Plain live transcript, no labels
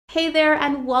Hey there,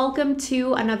 and welcome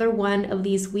to another one of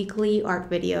these weekly art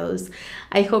videos.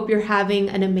 I hope you're having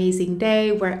an amazing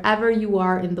day wherever you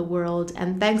are in the world,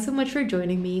 and thanks so much for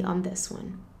joining me on this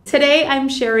one. Today, I'm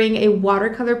sharing a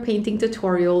watercolor painting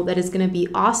tutorial that is going to be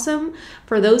awesome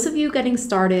for those of you getting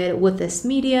started with this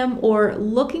medium or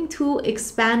looking to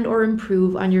expand or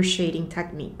improve on your shading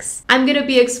techniques. I'm going to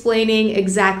be explaining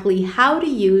exactly how to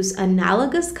use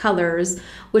analogous colors,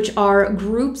 which are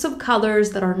groups of colors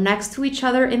that are next to each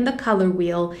other in the color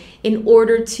wheel, in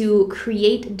order to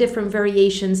create different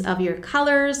variations of your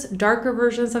colors, darker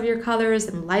versions of your colors,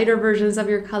 and lighter versions of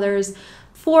your colors,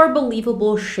 for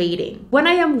believable shading. When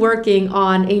I am working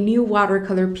on a new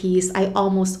watercolor piece, I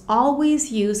almost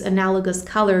always use analogous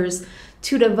colors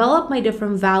to develop my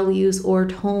different values or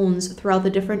tones throughout the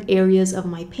different areas of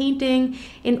my painting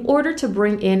in order to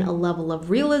bring in a level of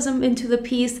realism into the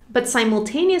piece, but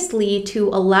simultaneously to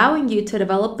allowing you to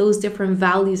develop those different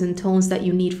values and tones that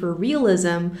you need for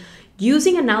realism.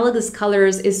 Using analogous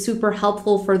colors is super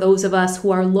helpful for those of us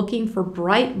who are looking for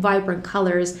bright, vibrant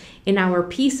colors in our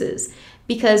pieces,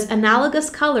 because analogous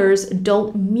colors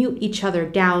don't mute each other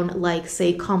down like,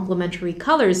 say, complementary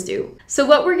colors do. So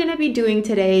what we're going to be doing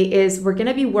today is we're going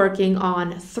to be working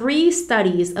on 3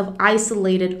 studies of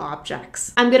isolated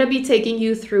objects. I'm going to be taking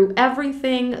you through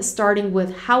everything, starting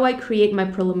with how I create my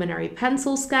preliminary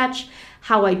pencil sketch,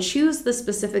 how I choose the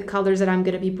specific colors that I'm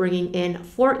going to be bringing in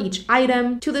for each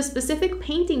item, to the specific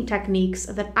painting techniques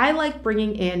that I like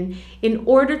bringing in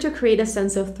order to create a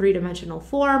sense of 3-dimensional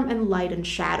form and light and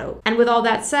shadow. And with all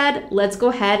that said, let's go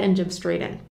ahead and jump straight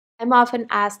in. I'm often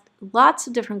asked lots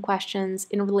of different questions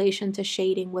in relation to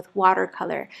shading with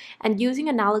watercolor, and using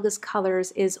analogous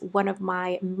colors is one of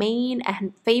my main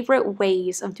and favorite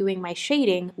ways of doing my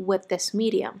shading with this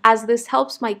medium, as this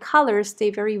helps my colors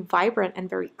stay very vibrant and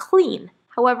very clean.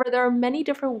 However, there are many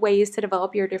different ways to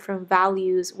develop your different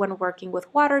values when working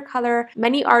with watercolor.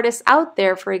 Many artists out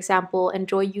there, for example,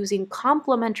 enjoy using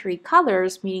complementary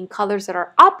colors, meaning colors that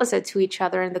are opposite to each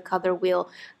other in the color wheel,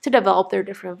 to develop their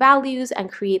different values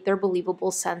and create their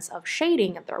believable sense of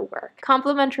shading in their work.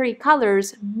 Complementary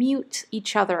colors mute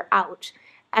each other out.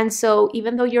 And so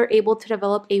even though you're able to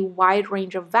develop a wide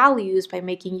range of values by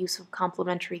making use of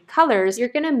complementary colors, you're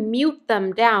going to mute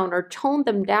them down or tone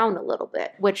them down a little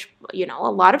bit, which, a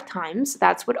lot of times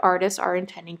that's what artists are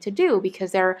intending to do,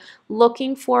 because they're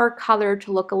looking for color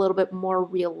to look a little bit more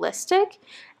realistic.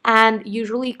 And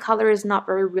usually color is not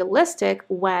very realistic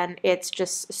when it's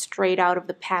just straight out of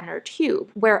the pen or tube,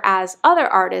 whereas other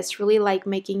artists really like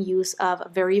making use of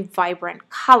very vibrant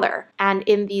color. And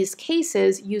in these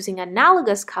cases, using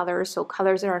analogous colors, so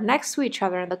colors that are next to each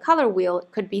other in the color wheel,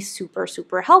 could be super,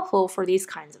 super helpful for these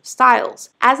kinds of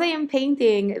styles. As I am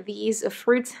painting these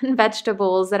fruits and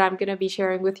vegetables that I'm going to be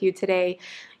sharing with you today,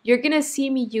 you're going to see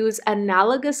me use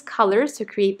analogous colors to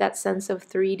create that sense of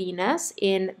 3D-ness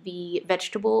in the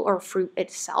vegetable or fruit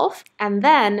itself. And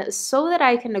then, so that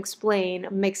I can explain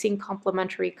mixing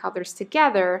complementary colors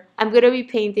together, I'm going to be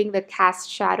painting the cast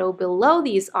shadow below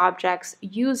these objects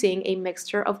using a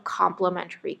mixture of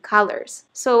complementary colors.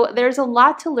 So there's a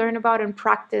lot to learn about and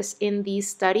practice in these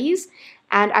studies,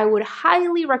 and I would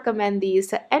highly recommend these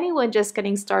to anyone just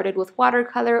getting started with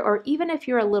watercolor, or even if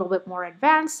you're a little bit more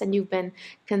advanced and you've been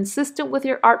consistent with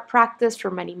your art practice for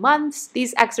many months.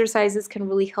 These exercises can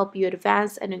really help you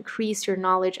advance and increase your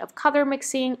knowledge of color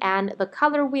mixing and the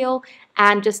color wheel,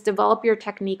 and just develop your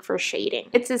technique for shading.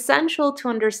 It's essential to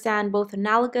understand both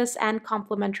analogous and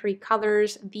complementary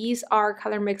colors. These are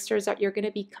color mixtures that you're going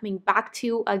to be coming back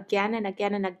to again and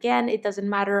again and again. It doesn't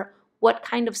matter what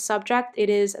kind of subject it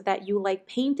is that you like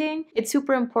painting. It's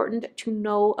super important to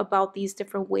know about these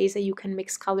different ways that you can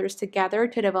mix colors together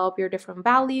to develop your different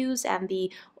values and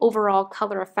the overall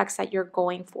color effects that you're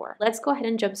going for. Let's go ahead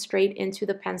and jump straight into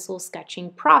the pencil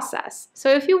sketching process. So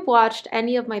if you've watched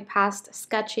any of my past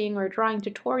sketching or drawing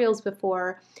tutorials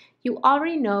before, you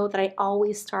already know that I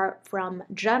always start from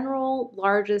general,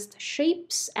 largest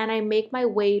shapes, and I make my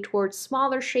way towards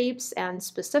smaller shapes and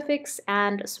specifics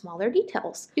and smaller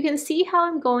details. You can see how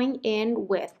I'm going in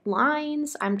with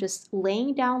lines. I'm just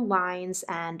laying down lines,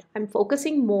 and I'm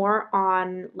focusing more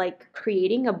on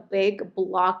creating a big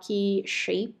blocky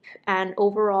shape and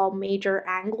overall major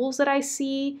angles that I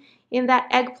see in that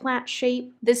eggplant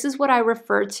shape. This is what I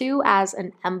refer to as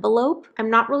an envelope. I'm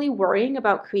not really worrying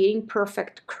about creating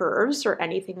perfect curves or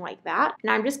anything like that.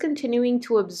 And I'm just continuing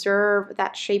to observe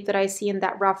that shape that I see in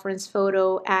that reference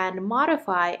photo and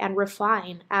modify and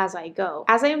refine as I go.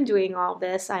 As I am doing all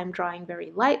this, I'm drawing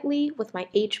very lightly with my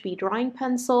HB drawing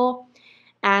pencil.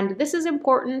 And this is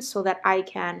important so that I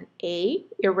can A,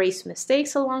 erase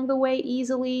mistakes along the way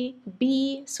easily,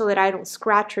 B, so that I don't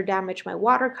scratch or damage my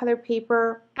watercolor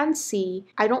paper, and C,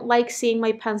 I don't like seeing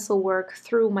my pencil work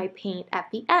through my paint at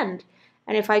the end.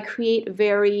 And if I create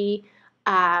very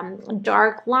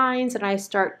dark lines and I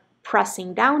start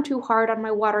pressing down too hard on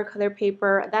my watercolor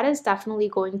paper, that is definitely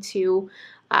going to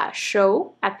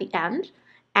show at the end,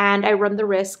 and I run the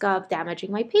risk of damaging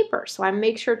my paper. So I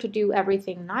make sure to do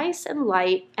everything nice and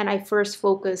light, and I first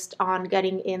focused on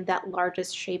getting in that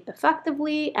largest shape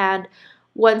effectively, and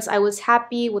once I was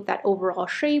happy with that overall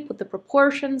shape, with the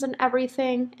proportions and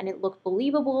everything, and it looked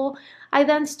believable, I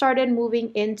then started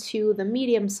moving into the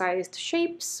medium-sized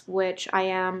shapes, which I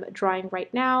am drawing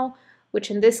right now,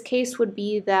 which in this case would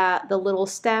be the little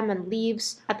stem and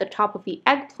leaves at the top of the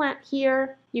eggplant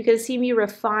here. You can see me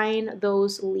refine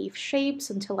those leaf shapes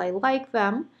until I like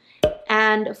them.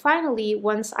 And finally,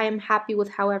 once I am happy with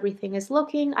how everything is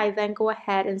looking, I then go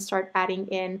ahead and start adding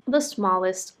in the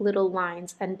smallest little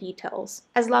lines and details.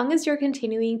 As long as you're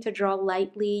continuing to draw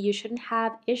lightly, you shouldn't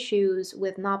have issues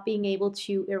with not being able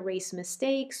to erase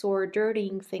mistakes or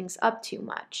dirtying things up too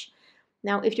much.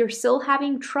 Now, if you're still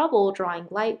having trouble drawing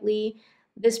lightly,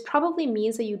 this probably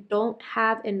means that you don't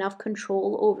have enough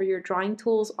control over your drawing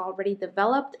tools already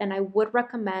developed, and I would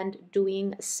recommend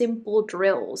doing simple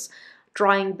drills,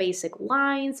 drawing basic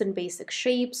lines and basic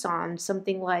shapes on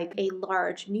something like a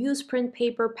large newsprint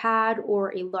paper pad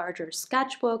or a larger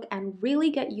sketchbook, and really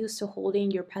get used to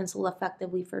holding your pencil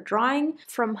effectively for drawing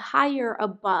from higher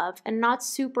above and not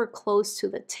super close to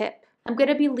the tip. I'm going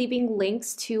to be leaving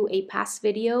links to a past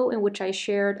video in which I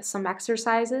shared some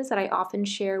exercises that I often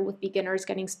share with beginners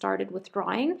getting started with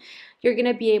drawing. You're going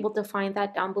to be able to find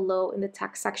that down below in the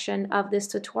text section of this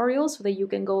tutorial so that you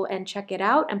can go and check it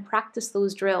out and practice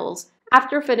those drills.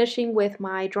 After finishing with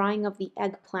my drawing of the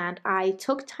eggplant, I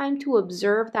took time to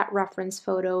observe that reference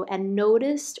photo and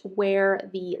noticed where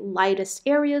the lightest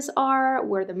areas are,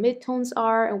 where the midtones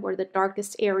are, and where the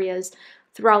darkest areas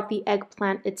throughout the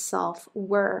eggplant itself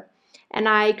were. And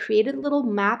I created little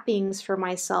mappings for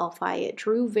myself. I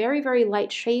drew very light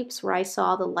shapes where I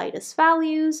saw the lightest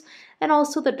values and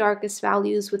also the darkest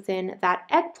values within that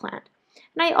eggplant.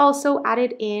 And I also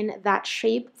added in that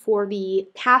shape for the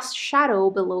cast shadow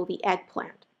below the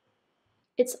eggplant.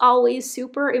 It's always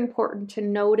super important to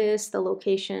notice the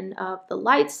location of the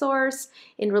light source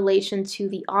in relation to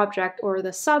the object or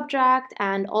the subject,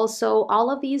 and also all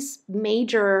of these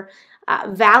major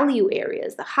value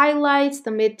areas, the highlights,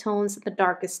 the midtones, the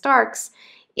darkest darks,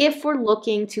 if we're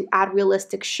looking to add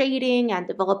realistic shading and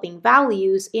developing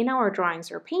values in our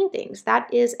drawings or paintings.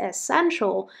 That is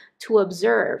essential to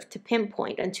observe, to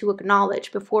pinpoint, and to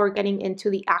acknowledge before getting into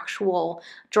the actual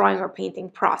drawing or painting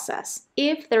process.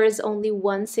 If there is only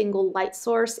one single light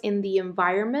source in the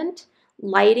environment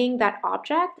lighting that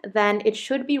object, then it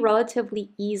should be relatively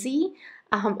easy.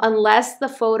 Unless the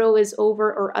photo is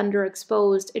over or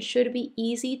underexposed, it should be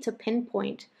easy to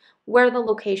pinpoint where the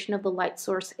location of the light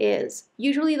source is.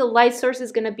 Usually the light source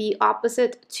is going to be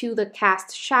opposite to the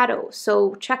cast shadow.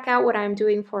 So check out what I'm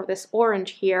doing for this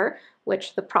orange here,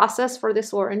 which the process for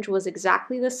this orange was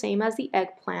exactly the same as the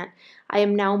eggplant. I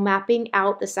am now mapping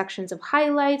out the sections of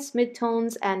highlights,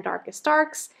 midtones, and darkest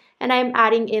darks, and I'm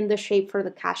adding in the shape for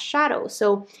the cast shadow.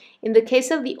 So in the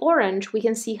case of the orange, we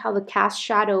can see how the cast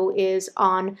shadow is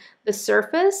on the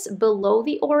surface below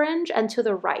the orange and to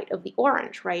the right of the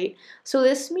orange, right? So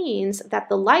this means that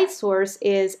the light source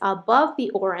is above the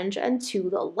orange and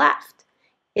to the left.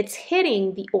 It's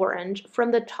hitting the orange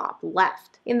from the top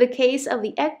left. In the case of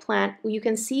the eggplant, you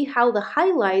can see how the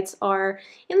highlights are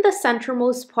in the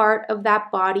centermost part of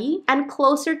that body and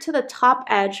closer to the top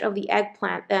edge of the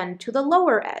eggplant than to the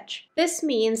lower edge. This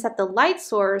means that the light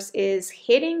source is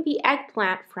hitting the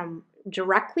eggplant from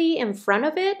directly in front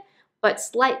of it, but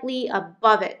slightly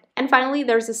above it. And finally,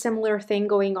 there's a similar thing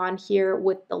going on here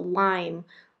with the lime.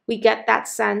 We get that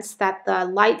sense that the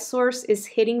light source is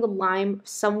hitting the lime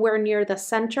somewhere near the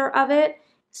center of it.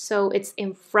 So it's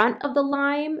in front of the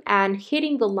lime and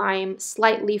hitting the lime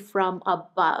slightly from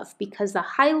above, because the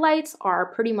highlights are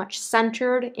pretty much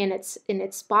centered in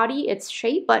its body, its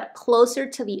shape, but closer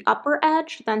to the upper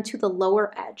edge than to the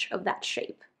lower edge of that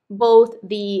shape. Both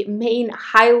the main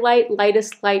highlight,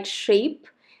 lightest light shape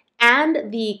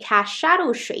and the cast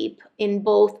shadow shape in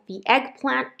both the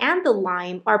eggplant and the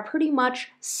lime are pretty much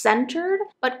centered,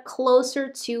 but closer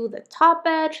to the top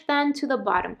edge than to the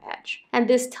bottom edge. And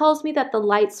this tells me that the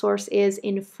light source is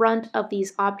in front of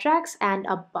these objects and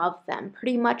above them,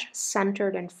 pretty much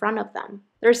centered in front of them.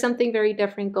 There's something very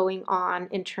different going on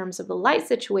in terms of the light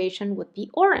situation with the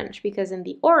orange, because in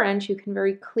the orange you can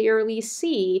very clearly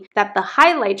see that the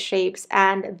highlight shapes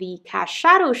and the cast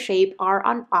shadow shape are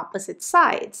on opposite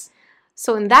sides.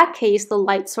 So in that case, the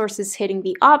light source is hitting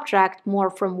the object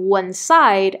more from one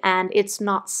side and it's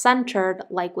not centered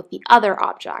like with the other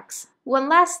objects. One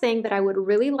last thing that I would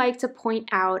really like to point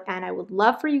out, and I would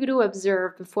love for you to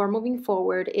observe before moving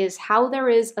forward, is how there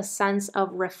is a sense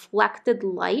of reflected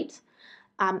light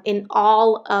in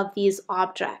all of these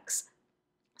objects.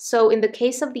 So in the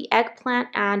case of the eggplant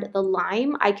and the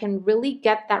lime, I can really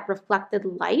get that reflected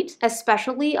light,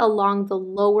 especially along the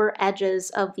lower edges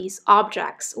of these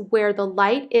objects, where the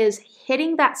light is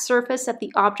hitting that surface that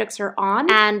the objects are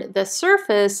on, and the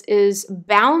surface is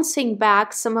bouncing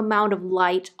back some amount of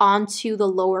light onto the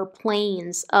lower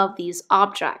planes of these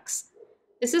objects.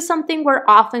 This is something we're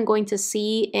often going to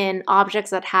see in objects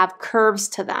that have curves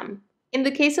to them. In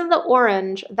the case of the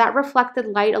orange, that reflected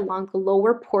light along the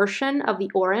lower portion of the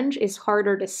orange is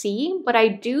harder to see, but I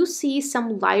do see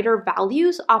some lighter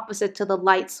values opposite to the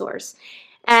light source.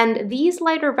 And these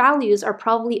lighter values are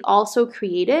probably also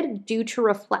created due to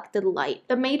reflected light.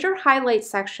 The major highlight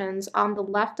sections on the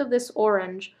left of this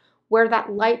orange, where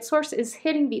that light source is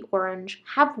hitting the orange,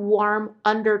 have warm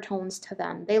undertones to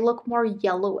them. They look more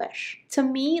yellowish. To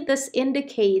me, this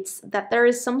indicates that there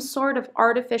is some sort of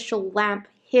artificial lamp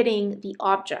hitting the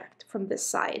object from this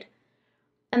side.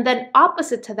 And then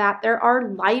opposite to that, there are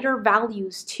lighter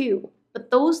values too,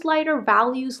 but those lighter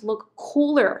values look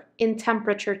cooler in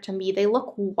temperature to me. They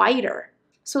look whiter.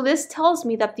 So this tells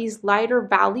me that these lighter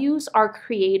values are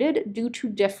created due to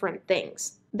different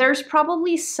things. There's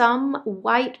probably some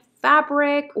white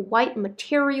fabric, white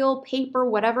material, paper,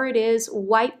 whatever it is.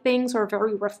 White things are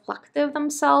very reflective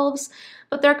themselves,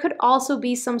 but there could also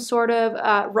be some sort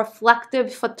of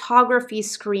reflective photography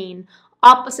screen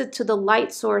opposite to the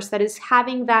light source that is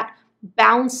having that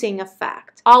bouncing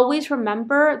effect. Always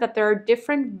remember that there are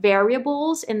different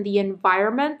variables in the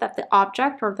environment that the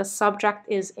object or the subject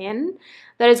is in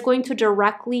that is going to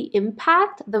directly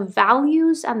impact the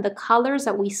values and the colors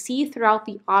that we see throughout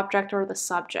the object or the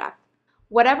subject.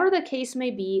 Whatever the case may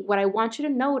be, what I want you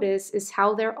to notice is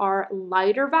how there are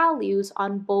lighter values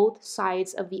on both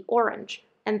sides of the orange,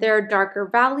 and there are darker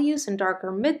values and darker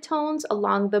midtones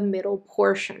along the middle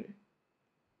portion.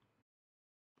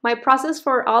 My process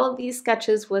for all of these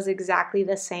sketches was exactly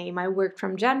the same. I worked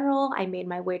from general, I made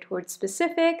my way towards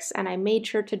specifics, and I made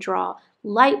sure to draw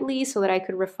lightly so that I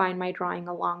could refine my drawing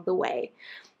along the way.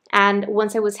 And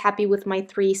once I was happy with my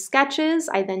 3 sketches,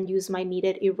 I then used my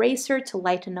kneaded eraser to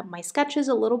lighten up my sketches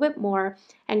a little bit more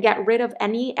and get rid of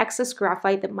any excess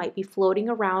graphite that might be floating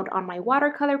around on my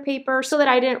watercolor paper so that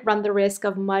I didn't run the risk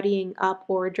of muddying up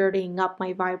or dirtying up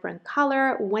my vibrant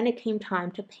color when it came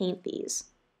time to paint these.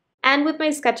 And with my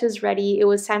sketches ready, it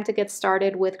was time to get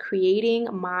started with creating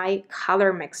my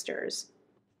color mixtures.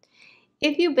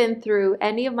 If you've been through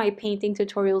any of my painting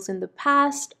tutorials in the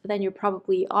past, then you're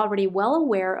probably already well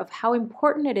aware of how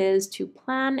important it is to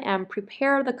plan and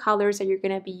prepare the colors that you're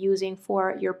going to be using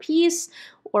for your piece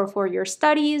or for your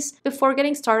studies before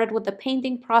getting started with the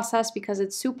painting process, because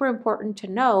it's super important to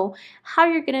know how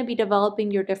you're going to be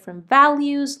developing your different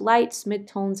values, lights,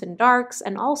 midtones, and darks.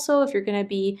 And also, if you're going to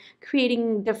be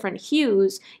creating different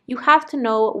hues, you have to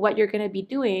know what you're going to be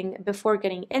doing before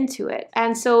getting into it.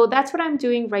 And so that's what I'm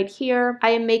doing right here. I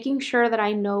am making sure that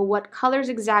I know what colors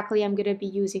exactly I'm going to be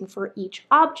using for each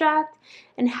object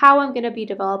and how I'm going to be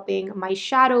developing my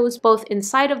shadows both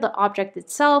inside of the object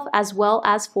itself as well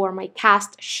as for my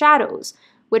cast shadows,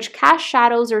 which cast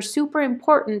shadows are super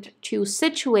important to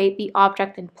situate the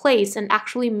object in place and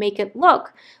actually make it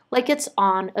look like it's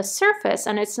on a surface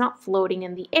and it's not floating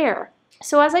in the air.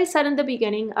 So as I said in the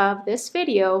beginning of this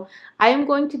video, I am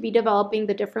going to be developing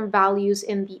the different values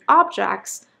in the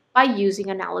objects by using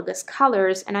analogous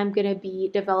colors, and I'm going to be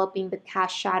developing the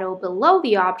cast shadow below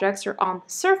the objects or on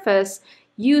the surface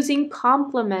using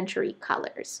complementary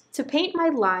colors. To paint my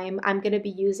lime, I'm going to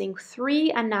be using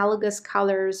 3 analogous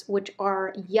colors, which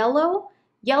are yellow,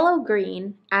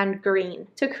 yellow-green, and green.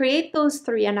 To create those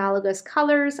 3 analogous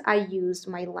colors, I used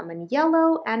my lemon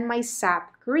yellow and my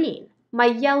sap green. My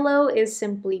yellow is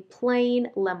simply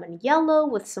plain lemon yellow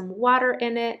with some water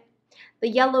in it. The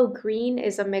yellow green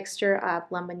is a mixture of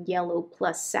lemon yellow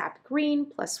plus sap green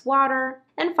plus water.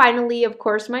 And finally, of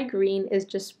course, my green is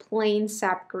just plain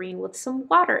sap green with some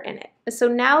water in it. So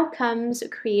now comes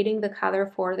creating the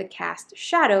color for the cast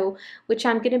shadow, which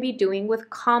I'm going to be doing with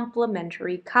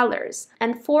complementary colors.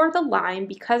 And for the lime,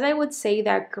 because I would say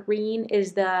that green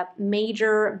is the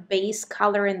major base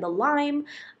color in the lime,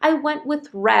 I went with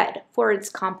red for its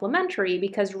complementary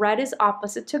because red is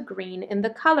opposite to green in the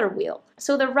color wheel.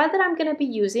 So the red that I'm going to be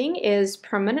using is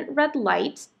Permanent Red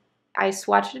Light. I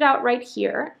swatched it out right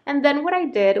here, and then what I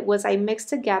did was I mixed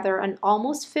together an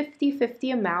almost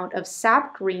 50-50 amount of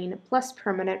sap green plus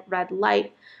Permanent Red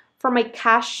Light for my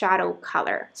cast shadow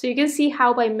color. So you can see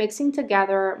how by mixing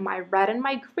together my red and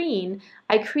my green,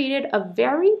 I created a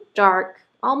very dark,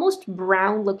 almost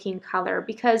brown looking color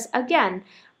because again,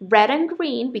 red and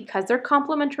green, because they're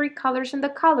complementary colors in the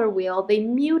color wheel, they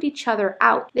mute each other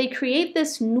out. They create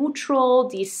this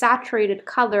neutral, desaturated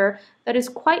color that is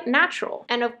quite natural.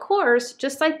 And of course,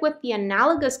 just like with the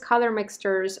analogous color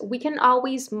mixtures, we can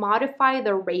always modify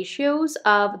the ratios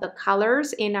of the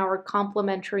colors in our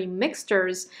complementary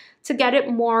mixtures to get it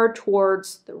more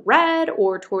towards the red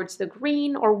or towards the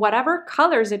green or whatever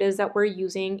colors it is that we're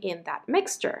using in that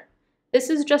mixture. This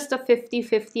is just a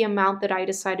 50-50 amount that I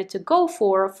decided to go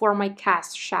for my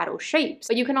cast shadow shapes.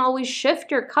 But you can always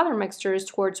shift your color mixtures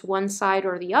towards one side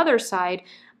or the other side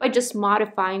by just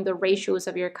modifying the ratios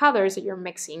of your colors that you're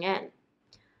mixing in.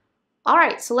 All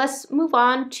right, so let's move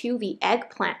on to the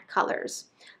eggplant colors.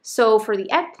 So for the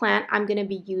eggplant, I'm going to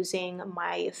be using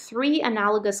my 3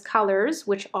 analogous colors,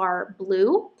 which are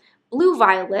blue, blue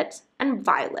violet, and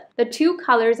violet. The 2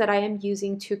 colors that I am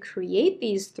using to create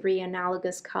these 3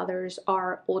 analogous colors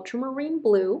are ultramarine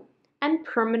blue and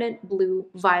permanent blue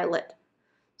violet.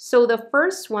 So the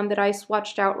first one that I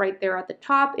swatched out right there at the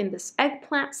top in this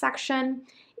eggplant section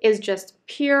is just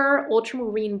pure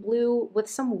ultramarine blue with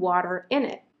some water in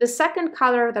it. The second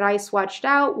color that I swatched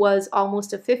out was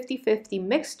almost a 50-50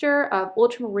 mixture of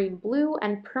ultramarine blue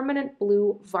and permanent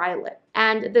blue violet.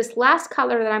 And this last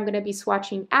color that I'm going to be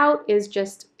swatching out is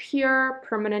just pure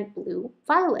permanent blue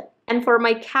violet. And for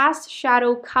my cast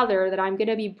shadow color that I'm going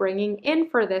to be bringing in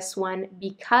for this one,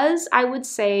 because I would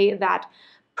say that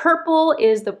purple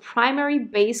is the primary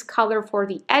base color for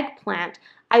the eggplant,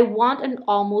 I want an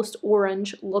almost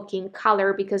orange looking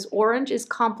color because orange is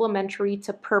complementary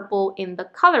to purple in the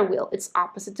color wheel. It's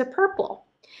opposite to purple.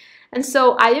 And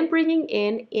so I am bringing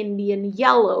in Indian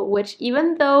yellow, which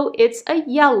even though it's a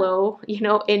yellow,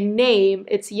 in name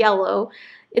it's yellow,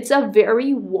 it's a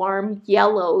very warm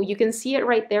yellow. You can see it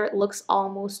right there. It looks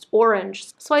almost orange.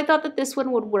 So I thought that this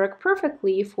one would work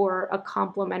perfectly for a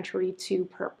complementary to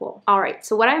purple. All right,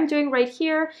 so what I'm doing right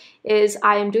here is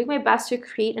I am doing my best to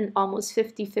create an almost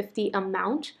 50-50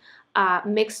 amount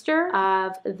mixture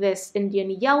of this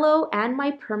Indian yellow and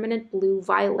my permanent blue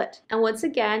violet. And once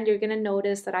again, you're gonna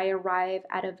notice that I arrive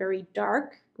at a very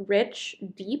dark, rich,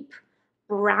 deep,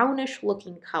 brownish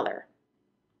looking color.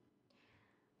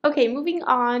 Okay, moving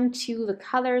on to the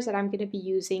colors that I'm going to be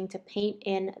using to paint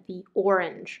in the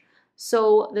orange.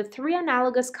 So the 3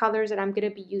 analogous colors that I'm going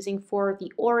to be using for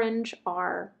the orange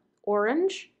are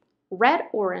orange,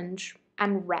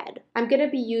 and red. I'm going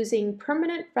to be using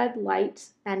Permanent Red Light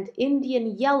and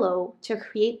Indian Yellow to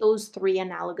create those 3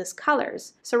 analogous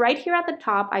colors. So right here at the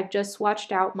top, I've just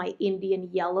swatched out my Indian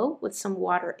Yellow with some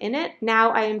water in it. Now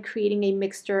I am creating a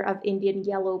mixture of Indian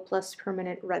Yellow plus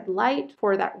Permanent Red Light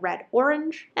for that red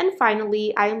orange. And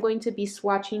finally, I am going to be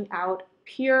swatching out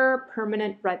pure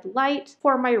Permanent Red Light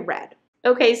for my red.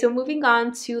 Okay, so moving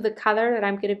on to the color that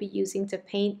I'm going to be using to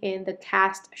paint in the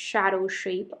cast shadow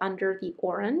shape under the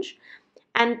orange.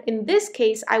 And in this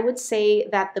case, I would say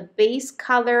that the base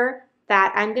color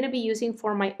that I'm going to be using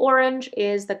for my orange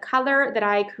is the color that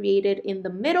I created in the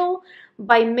middle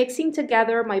by mixing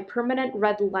together my Permanent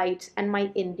Red Light and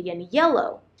my Indian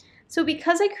Yellow. So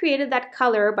because I created that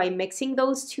color by mixing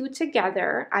those 2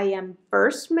 together, I am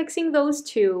first mixing those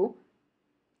 2,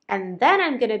 and then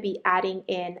I'm going to be adding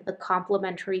in the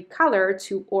complementary color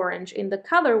to orange in the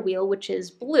color wheel, which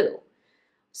is blue.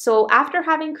 So after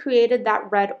having created that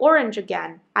red-orange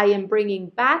again, I am bringing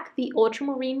back the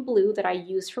ultramarine blue that I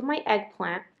used for my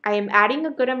eggplant. I am adding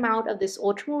a good amount of this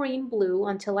ultramarine blue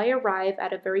until I arrive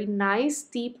at a very nice,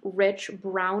 deep, rich,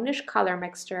 brownish color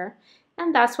mixture.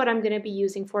 And that's what I'm going to be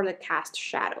using for the cast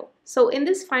shadow. So in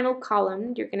this final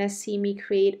column, you're going to see me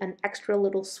create an extra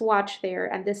little swatch there.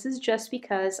 And this is just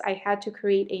because I had to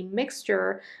create a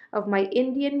mixture of my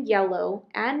Indian Yellow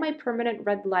and my Permanent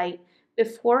Red Light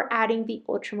before adding the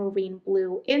ultramarine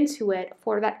blue into it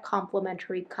for that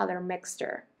complementary color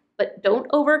mixture. but don't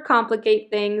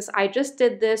overcomplicate things. I just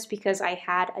did this because I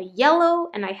had a yellow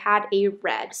and I had a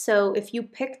red. So if you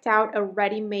picked out a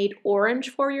ready-made orange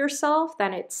for yourself,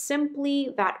 then it's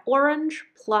simply that orange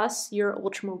plus your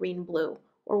ultramarine blue,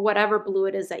 or whatever blue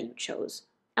it is that you chose.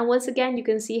 And once again, you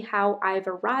can see how I've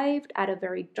arrived at a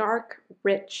very dark,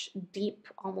 rich, deep,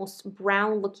 almost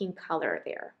brown looking color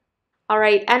there. All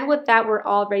right, and with that, we're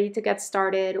all ready to get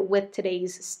started with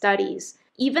today's studies.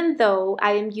 Even though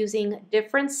I am using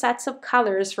different sets of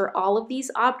colors for all of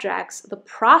these objects, the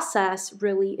process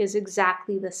really is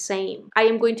exactly the same. I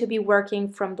am going to be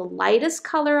working from the lightest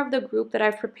color of the group that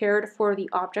I've prepared for the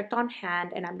object on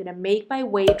hand, and I'm going to make my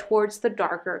way towards the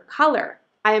darker color.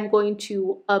 I am going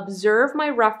to observe my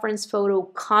reference photo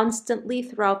constantly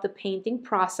throughout the painting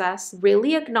process,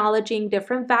 really acknowledging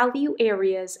different value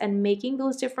areas and making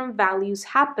those different values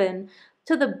happen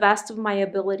to the best of my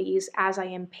abilities as I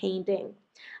am painting.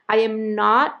 I am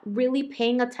not really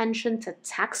paying attention to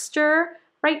texture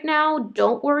right now.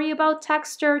 Don't worry about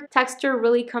texture. Texture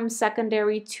really comes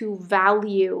secondary to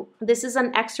value. This is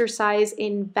an exercise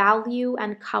in value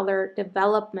and color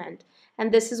development.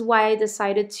 And this is why I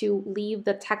decided to leave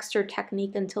the texture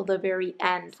technique until the very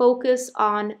end. Focus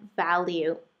on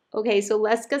value. Okay, so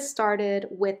let's get started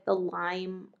with the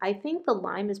lime. I think the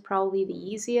lime is probably the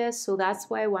easiest, so that's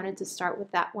why I wanted to start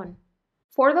with that one.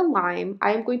 For the lime,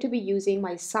 I am going to be using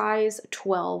my size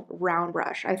 12 round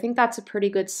brush. I think that's a pretty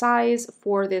good size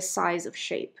for this size of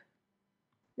shape.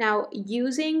 Now,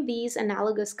 using these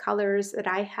analogous colors that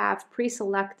I have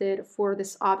pre-selected for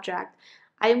this object,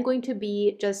 I am going to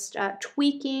be just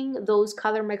tweaking those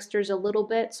color mixtures a little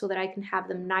bit so that I can have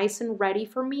them nice and ready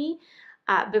for me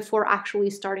before actually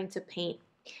starting to paint.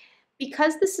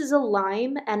 Because this is a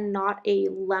lime and not a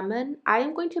lemon, I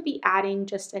am going to be adding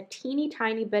just a teeny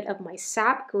tiny bit of my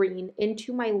sap green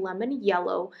into my lemon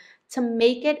yellow to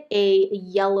make it a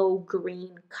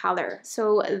yellow-green color.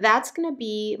 So that's going to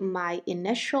be my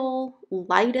initial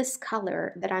lightest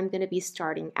color that I'm going to be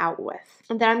starting out with.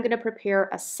 And then I'm going to prepare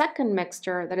a second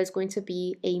mixture that is going to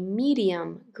be a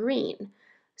medium green.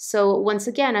 So once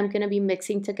again, I'm going to be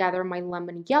mixing together my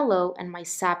lemon yellow and my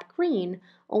sap green,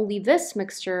 only this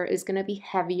mixture is going to be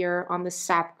heavier on the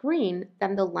sap green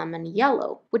than the lemon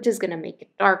yellow, which is going to make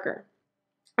it darker.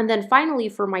 And then finally,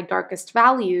 for my darkest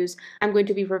values, I'm going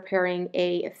to be preparing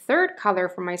a third color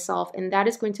for myself, and that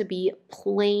is going to be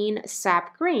plain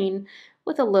sap green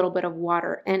with a little bit of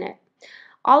water in it.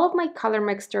 All of my color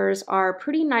mixtures are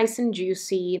pretty nice and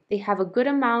juicy. They have a good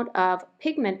amount of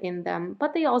pigment in them,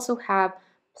 but they also have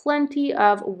plenty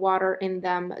of water in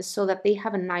them so that they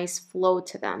have a nice flow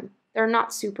to them. They're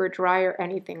not super dry or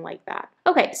anything like that.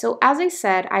 Okay, so as I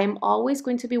said, I am always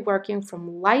going to be working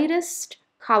from lightest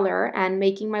color and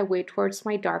making my way towards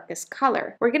my darkest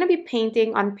color. We're going to be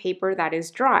painting on paper that is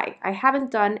dry. I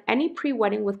haven't done any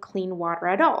pre-wetting with clean water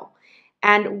at all.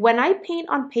 And when I paint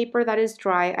on paper that is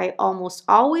dry, I almost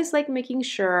always like making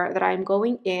sure that I'm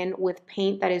going in with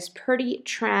paint that is pretty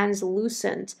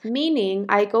translucent, meaning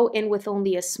I go in with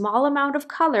only a small amount of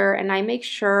color and I make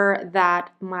sure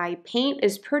that my paint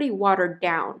is pretty watered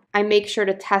down. I make sure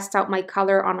to test out my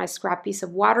color on my scrap piece of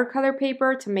watercolor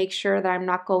paper to make sure that I'm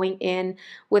not going in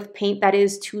with paint that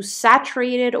is too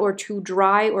saturated or too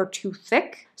dry or too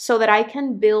thick, so that I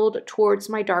can build towards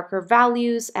my darker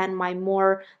values and my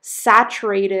more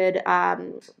saturated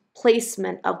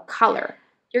placement of color.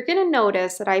 You're going to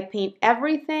notice that I paint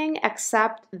everything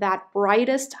except that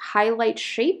brightest highlight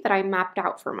shape that I mapped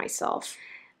out for myself.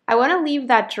 I want to leave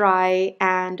that dry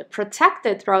and protect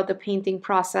it throughout the painting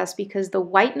process because the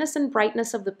whiteness and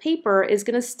brightness of the paper is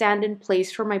going to stand in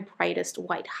place for my brightest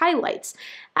white highlights.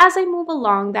 As I move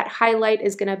along, that highlight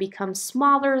is going to become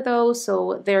smaller though,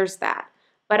 so there's that.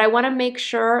 But I want to make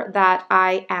sure that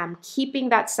I am keeping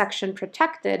that section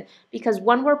protected because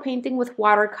when we're painting with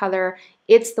watercolor,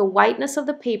 it's the whiteness of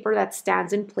the paper that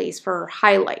stands in place for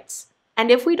highlights. And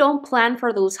if we don't plan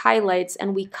for those highlights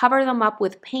and we cover them up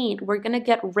with paint, we're going to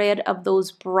get rid of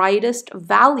those brightest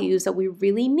values that we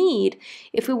really need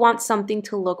if we want something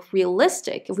to look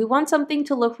realistic. If we want something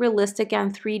to look realistic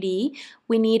and 3D,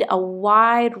 we need a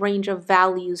wide range of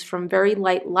values from very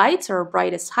light lights or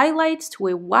brightest highlights to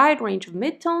a wide range of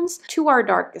midtones to our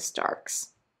darkest darks.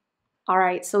 All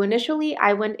right, so initially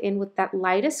I went in with that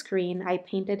lightest green. I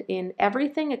painted in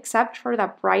everything except for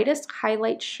that brightest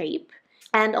highlight shape.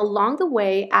 And along the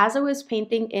way, as I was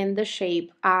painting in the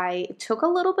shape, I took a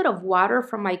little bit of water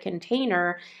from my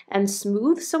container and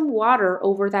smoothed some water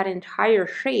over that entire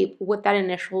shape with that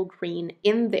initial green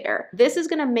in there. This is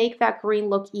going to make that green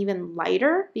look even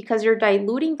lighter because you're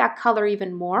diluting that color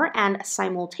even more, and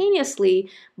simultaneously,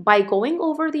 by going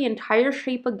over the entire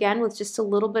shape again with just a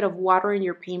little bit of water in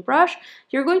your paintbrush,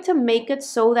 you're going to make it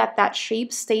so that that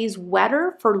shape stays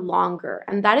wetter for longer.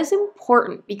 And that is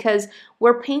important because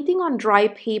we're painting on dry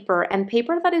paper, and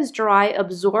paper that is dry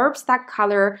absorbs that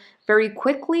color very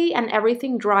quickly and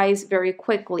everything dries very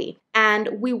quickly. And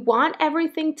we want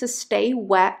everything to stay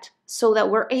wet so that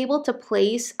we're able to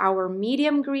place our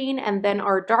medium green and then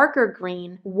our darker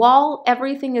green while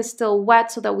everything is still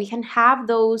wet, so that we can have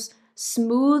those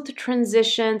smooth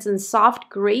transitions and soft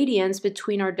gradients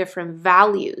between our different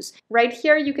values. Right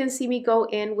here, you can see me go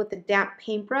in with a damp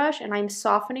paintbrush, and I'm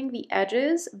softening the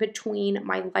edges between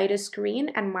my lightest green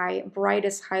and my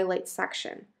brightest highlight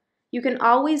section. You can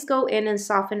always go in and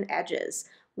soften edges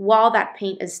while that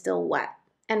paint is still wet.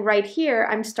 And right here,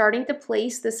 I'm starting to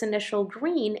place this initial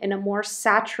green in a more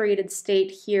saturated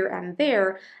state here and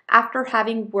there after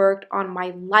having worked on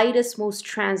my lightest, most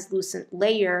translucent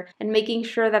layer and making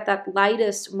sure that that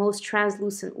lightest, most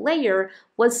translucent layer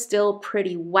was still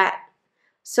pretty wet.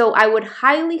 So I would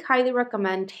highly, highly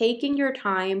recommend taking your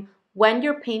time when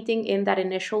you're painting in that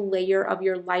initial layer of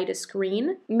your lightest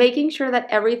green, making sure that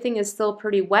everything is still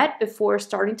pretty wet before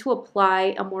starting to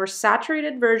apply a more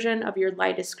saturated version of your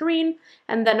lightest green,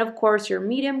 and then of course your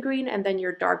medium green and then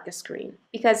your darkest green.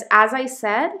 Because as I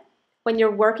said, when you're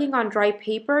working on dry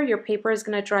paper, your paper is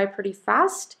going to dry pretty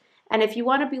fast. And if you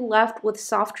want to be left with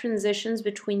soft transitions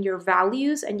between your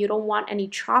values and you don't want any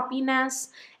choppiness,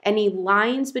 any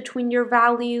lines between your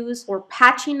values, or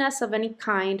patchiness of any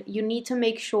kind, you need to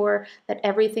make sure that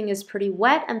everything is pretty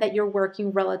wet and that you're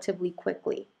working relatively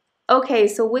quickly. Okay,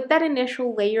 so with that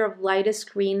initial layer of lightest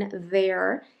green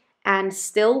there and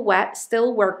still wet,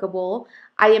 still workable,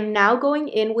 I am now going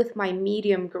in with my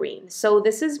medium green. So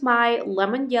this is my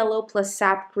lemon yellow plus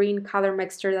sap green color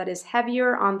mixture that is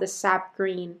heavier on the sap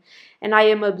green. And I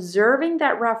am observing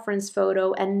that reference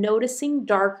photo and noticing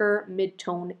darker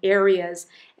mid-tone areas.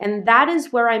 And that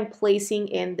is where I'm placing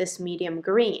in this medium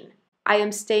green. I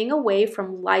am staying away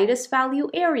from lightest value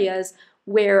areas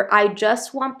where I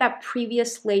just want that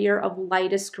previous layer of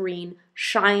lightest green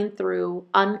shine through,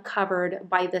 uncovered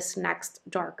by this next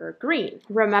darker green.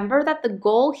 Remember that the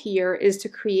goal here is to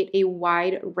create a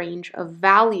wide range of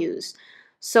values.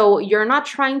 So you're not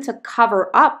trying to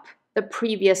cover up the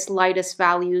previous lightest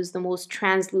values, the most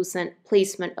translucent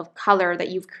placement of color that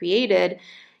you've created.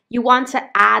 You want to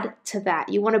add to that.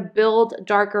 You want to build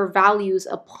darker values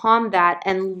upon that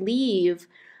and leave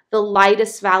the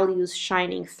lightest values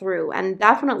shining through, and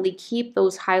definitely keep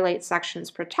those highlight sections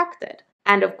protected.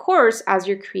 And of course, as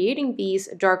you're creating these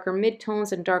darker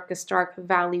midtones and darkest dark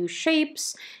value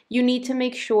shapes, you need to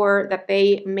make sure that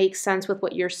they make sense with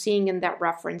what you're seeing in that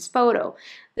reference photo.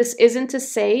 This isn't to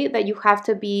say that you have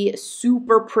to be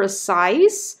super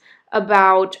precise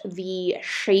about the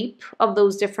shape of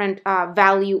those different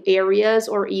value areas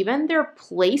or even their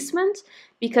placement,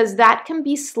 because that can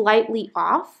be slightly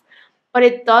off. But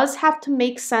it does have to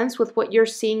make sense with what you're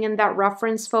seeing in that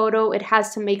reference photo. It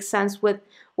has to make sense with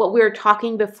what we were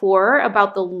talking before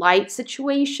about the light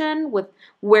situation, with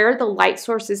where the light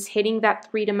source is hitting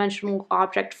that three-dimensional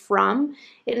object from.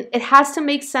 It has to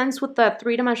make sense with the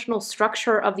three-dimensional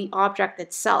structure of the object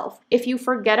itself. If you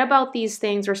forget about these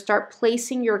things or start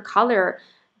placing your color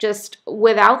just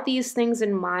without these things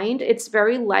in mind, it's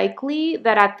very likely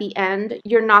that at the end,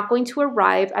 you're not going to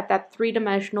arrive at that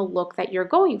three-dimensional look that you're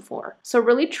going for. So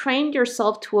really train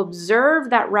yourself to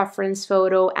observe that reference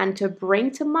photo and to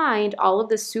bring to mind all of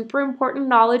the super important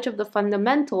knowledge of the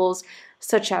fundamentals,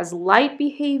 such as light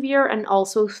behavior and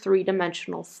also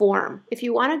three-dimensional form. If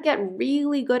you want to get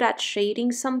really good at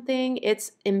shading something,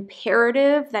 it's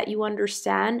imperative that you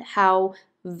understand how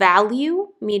value,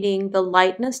 meaning the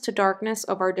lightness to darkness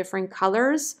of our different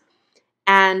colors,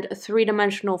 and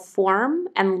three-dimensional form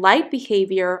and light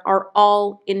behavior are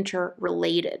all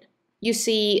interrelated. You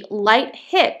see, light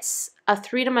hits a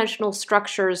three-dimensional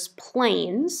structure's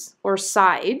planes or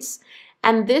sides,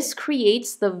 and this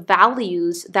creates the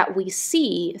values that we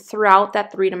see throughout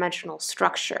that three-dimensional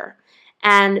structure.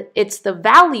 And it's the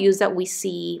values that we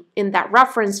see in that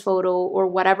reference photo or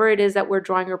whatever it is that we're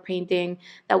drawing or painting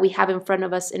that we have in front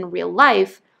of us in real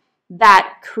life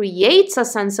that creates a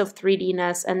sense of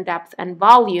 3D-ness and depth and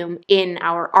volume in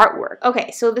our artwork.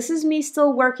 Okay, so this is me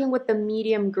still working with the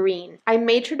medium green. I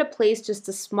made sure to place just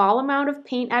a small amount of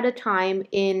paint at a time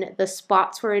in the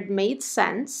spots where it made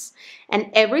sense,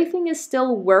 and everything is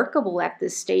still workable at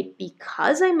this state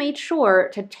because I made sure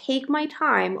to take my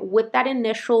time with that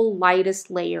initial lightest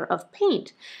layer of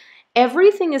paint.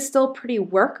 Everything is still pretty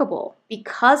workable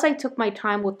because I took my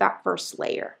time with that first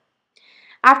layer.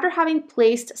 After having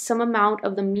placed some amount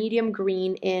of the medium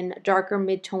green in darker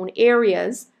mid-tone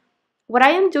areas, what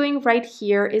I am doing right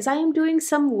here is I am doing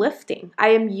some lifting. I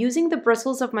am using the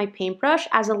bristles of my paintbrush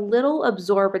as a little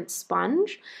absorbent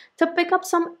sponge to pick up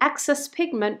some excess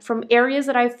pigment from areas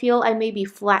that I feel I may be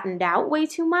flattened out way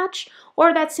too much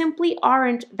or that simply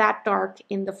aren't that dark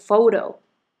in the photo.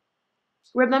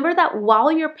 Remember that while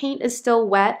your paint is still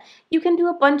wet, you can do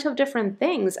a bunch of different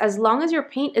things. As long as your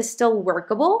paint is still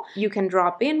workable, you can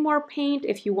drop in more paint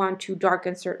if you want to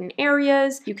darken certain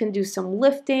areas. You can do some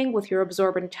lifting with your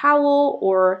absorbent towel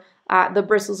or the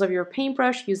bristles of your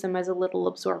paintbrush, use them as a little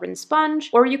absorbent sponge,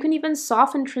 or you can even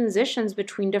soften transitions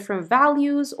between different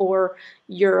values or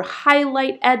your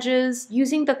highlight edges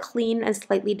using the clean and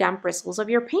slightly damp bristles of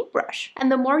your paintbrush.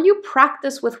 And the more you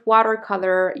practice with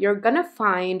watercolor, you're gonna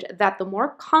find that the more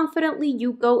confidently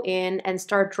you go in and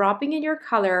start dropping in your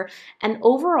color, and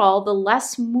overall, the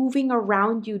less moving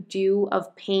around you do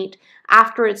of paint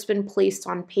after it's been placed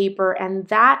on paper. And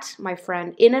that, my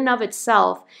friend, in and of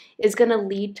itself is going to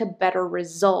lead to better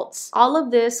results. All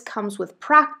of this comes with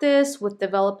practice, with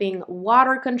developing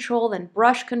water control and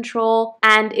brush control,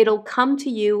 and it'll come to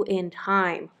you in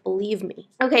time, believe me.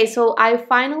 Okay, so I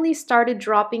finally started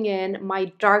dropping in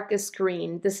my darkest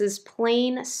green. This is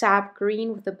plain sap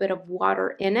green with a bit of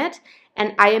water in it.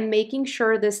 And I am making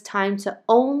sure this time to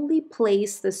only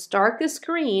place this darkest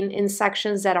green in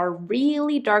sections that are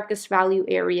really darkest value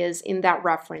areas in that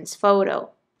reference photo.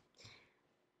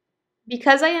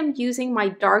 Because I am using my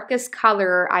darkest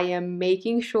color, I am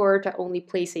making sure to only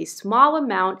place a small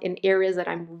amount in areas that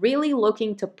I'm really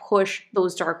looking to push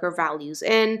those darker values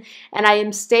in, and I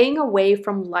am staying away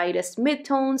from lightest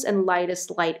midtones and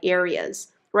lightest light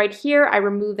areas. Right here, I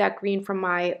remove that green from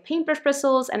my paintbrush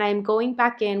bristles, and I'm going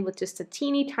back in with just a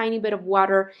teeny tiny bit of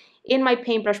water in my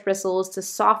paintbrush bristles to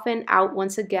soften out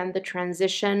once again the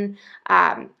transition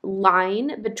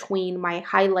line between my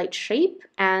highlight shape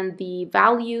and the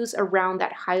values around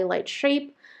that highlight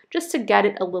shape, just to get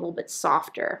it a little bit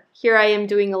softer. Here I am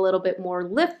doing a little bit more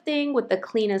lifting with the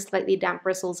clean and slightly damp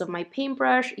bristles of my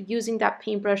paintbrush, using that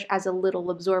paintbrush as a little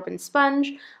absorbent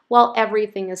sponge while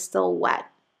everything is still wet.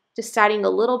 Just adding a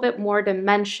little bit more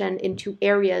dimension into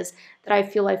areas that I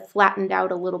feel I flattened out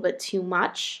a little bit too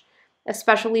much,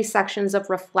 especially sections of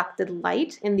reflected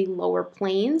light in the lower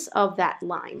planes of that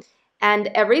line.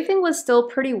 And everything was still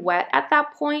pretty wet at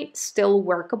that point, still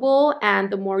workable.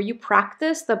 And the more you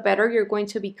practice, the better you're going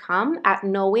to become at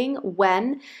knowing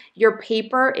when your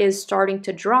paper is starting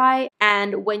to dry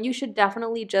and when you should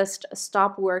definitely just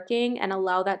stop working and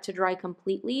allow that to dry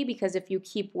completely. Because if you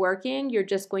keep working, you're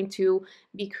just going to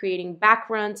be creating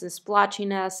backgrounds and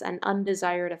splotchiness and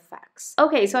undesired effects.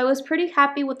 Okay, so I was pretty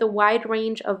happy with the wide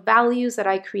range of values that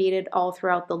I created all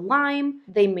throughout the lime.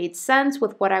 They made sense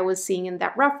with what I was seeing in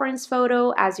that reference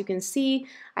photo. As you can see,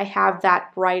 I have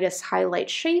that brightest highlight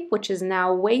shape, which is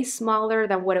now way smaller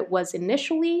than what it was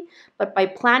initially. But by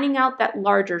planning out that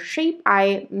larger shape,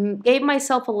 I gave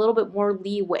myself a little bit more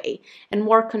leeway and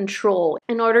more control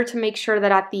in order to make sure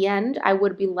that at the end, I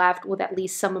would be left with at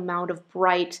least some amount of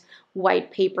bright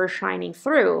white paper shining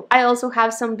through. I also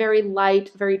have some very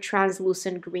light, very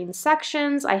translucent green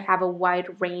sections. I have a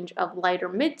wide range of lighter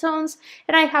midtones,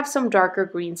 and I have some darker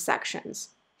green sections.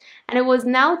 And it was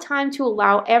now time to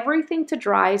allow everything to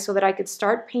dry so that I could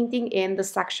start painting in the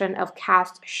section of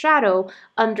cast shadow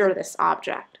under this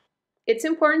object. It's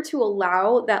important to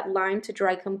allow that line to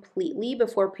dry completely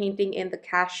before painting in the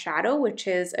cast shadow, which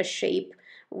is a shape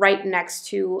right next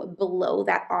to below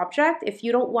that object, if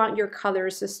you don't want your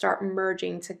colors to start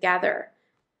merging together.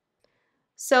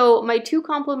 So my two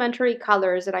complementary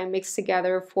colors that I mixed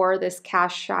together for this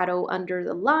cast shadow under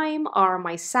the lime are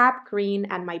my sap green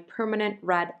and my permanent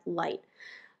red light.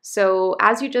 So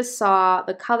as you just saw,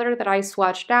 the color that I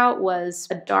swatched out was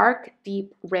a dark,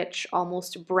 deep, rich,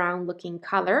 almost brown looking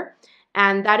color.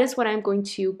 And that is what I'm going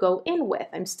to go in with.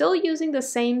 I'm still using the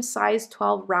same size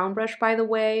 12 round brush, by the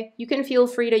way. You can feel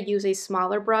free to use a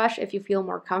smaller brush if you feel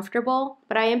more comfortable,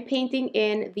 but I am painting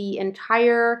in the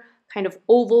entire kind of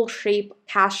oval shape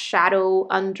cast shadow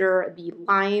under the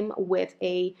lime with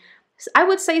a I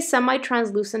would say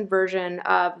semi-translucent version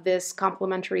of this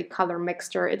complementary color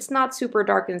mixture. It's not super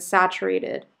dark and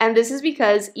saturated. And this is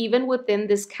because even within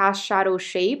this cast shadow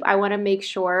shape, I want to make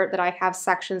sure that I have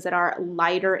sections that are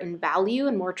lighter in value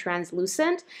and more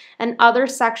translucent, and other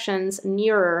sections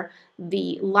nearer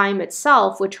the lime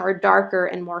itself, which are darker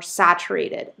and more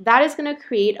saturated. That is going to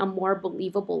create a more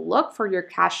believable look for your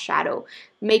cast shadow,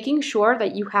 making sure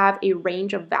that you have a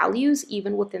range of values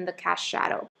even within the cast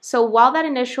shadow. So while that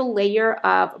initial layer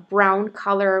of brown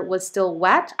color was still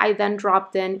wet, I then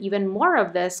dropped in even more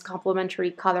of this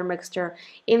complementary color mixture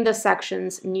in the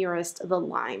sections nearest the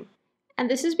lime. And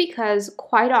this is because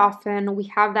quite often we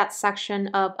have that section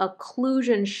of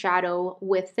occlusion shadow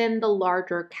within the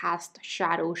larger cast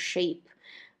shadow shape.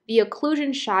 The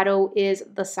occlusion shadow is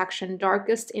the section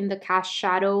darkest in the cast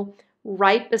shadow,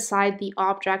 right beside the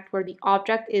object, where the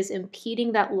object is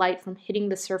impeding that light from hitting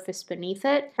the surface beneath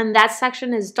it. And that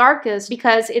section is darkest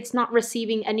because it's not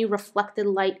receiving any reflected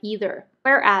light either.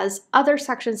 Whereas other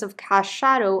sections of cast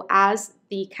shadow, as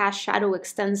the cast shadow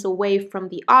extends away from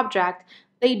the object,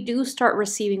 they do start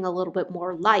receiving a little bit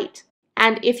more light.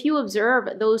 And if you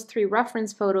observe those three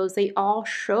reference photos, they all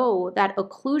show that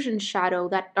occlusion shadow,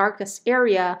 that darkest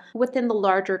area within the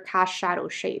larger cast shadow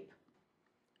shape.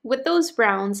 With those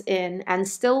browns in and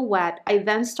still wet, I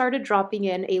then started dropping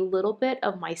in a little bit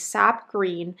of my sap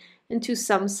green into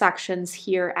some sections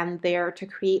here and there to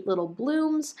create little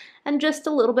blooms and just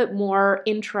a little bit more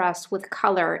interest with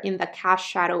color in the cast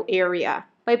shadow area.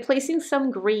 By placing some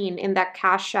green in that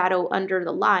cast shadow under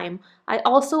the lime, I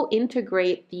also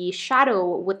integrate the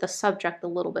shadow with the subject a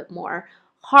little bit more,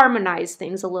 harmonize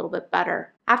things a little bit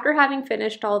better. After having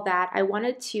finished all that, I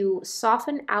wanted to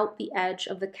soften out the edge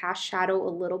of the cast shadow a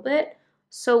little bit.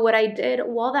 So what I did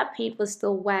while that paint was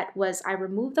still wet was I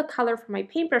removed the color from my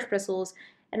paintbrush bristles,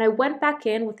 and I went back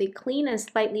in with a clean and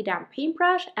slightly damp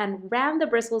paintbrush and ran the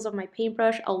bristles of my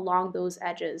paintbrush along those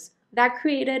edges. That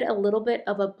created a little bit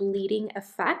of a bleeding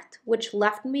effect, which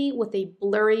left me with a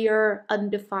blurrier,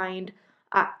 undefined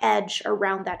edge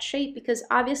around that shape, because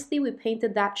obviously we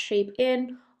painted that shape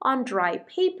in on dry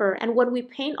paper, and when we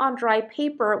paint on dry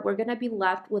paper, we're going to be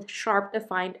left with sharp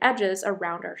defined edges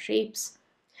around our shapes.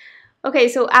 Okay,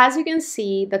 so as you can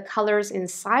see, the colors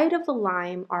inside of the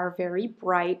lime are very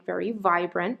bright, very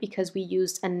vibrant, because we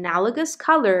used analogous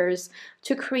colors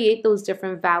to create those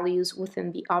different values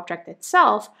within the object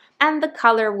itself, and the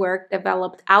color work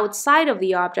developed outside of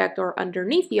the object or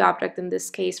underneath the object, in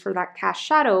this case for that cast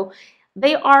shadow,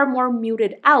 they are more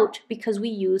muted out because we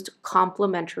used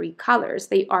complementary colors.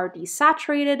 They are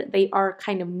desaturated, they are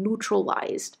kind of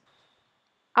neutralized.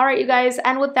 All right, you guys,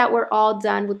 and with that, we're all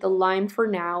done with the lime for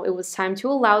now. It was time to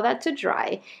allow that to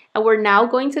dry, and we're now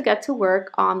going to get to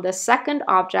work on the second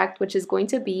object, which is going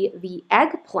to be the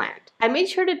eggplant. I made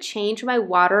sure to change my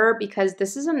water because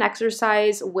this is an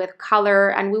exercise with color,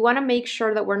 and we want to make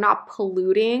sure that we're not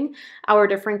polluting our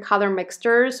different color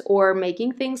mixtures or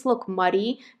making things look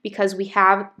muddy because we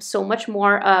have so much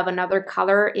more of another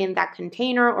color in that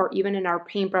container or even in our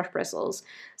paintbrush bristles.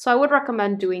 So I would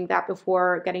recommend doing that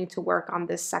before getting to work on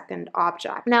this second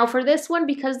object. Now for this one,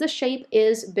 because the shape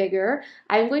is bigger,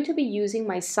 I'm going to be using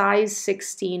my size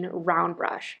 16 round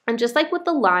brush. And just like with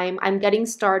the lime, I'm getting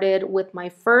started with my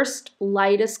first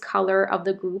lightest color of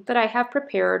the group that I have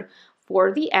prepared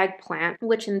for the eggplant,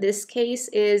 which in this case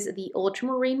is the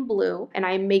ultramarine blue, and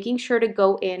I'm making sure to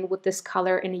go in with this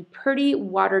color in a pretty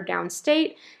watered down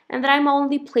state, and then I'm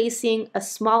only placing a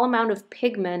small amount of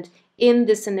pigment in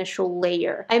this initial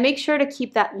layer. I make sure to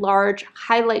keep that large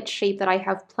highlight shape that I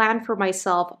have planned for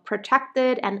myself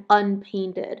protected and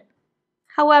unpainted.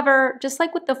 However, just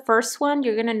like with the first one,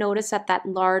 you're going to notice that that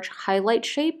large highlight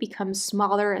shape becomes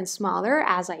smaller and smaller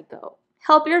as I go.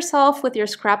 Help yourself with your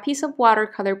scrap piece of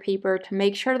watercolor paper to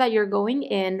make sure that you're going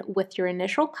in with your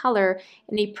initial color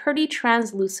in a pretty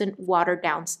translucent watered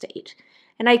down state.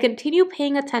 And I continue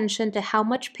paying attention to how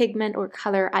much pigment or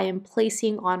color I am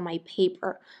placing on my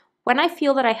paper. When I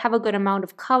feel that I have a good amount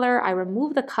of color, I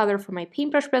remove the color from my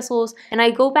paintbrush bristles and I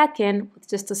go back in with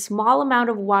just a small amount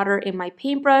of water in my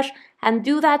paintbrush and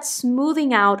do that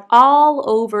smoothing out all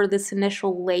over this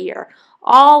initial layer,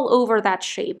 all over that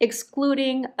shape,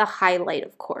 excluding the highlight,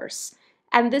 of course.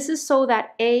 And this is so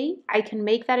that I can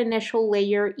make that initial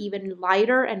layer even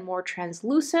lighter and more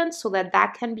translucent so that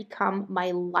that can become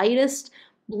my lightest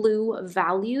blue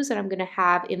values that I'm going to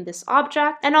have in this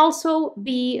object, and also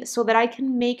B, so that I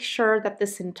can make sure that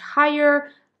this entire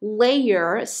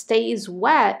layer stays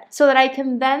wet so that I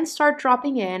can then start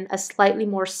dropping in a slightly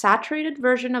more saturated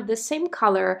version of this same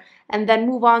color and then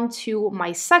move on to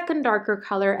my second darker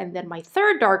color and then my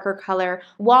third darker color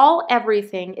while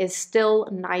everything is still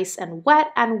nice and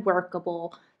wet and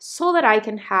workable so that I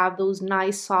can have those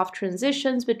nice soft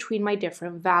transitions between my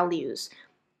different values.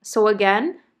 So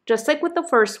again, just like with the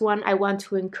first one, I want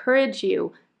to encourage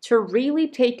you to really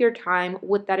take your time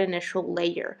with that initial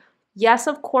layer. Yes,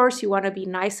 of course, you want to be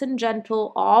nice and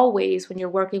gentle always when you're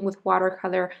working with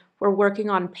watercolor. We're working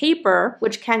on paper,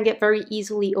 which can get very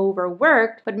easily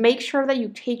overworked, but make sure that you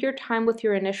take your time with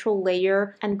your initial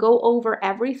layer and go over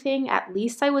everything at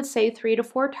least, I would say, 3 to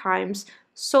 4 times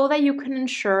so that you can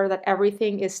ensure that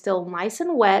everything is still nice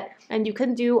and wet and you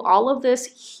can do all of this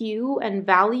hue and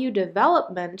value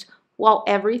development while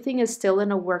everything is still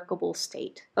in a workable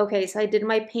state. Okay, so I did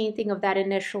my painting of that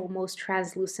initial most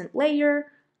translucent layer.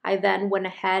 I then went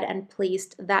ahead and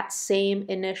placed that same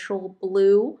initial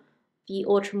blue, the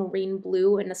ultramarine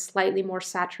blue, in a slightly more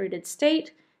saturated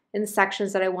state in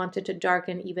sections that I wanted to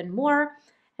darken even more.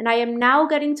 And I am now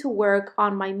getting to work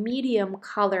on my medium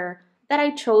color that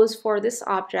I chose for this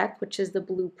object, which is the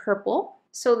blue purple.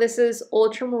 So this is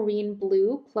ultramarine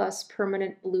blue plus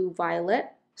permanent blue violet.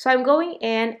 So I'm going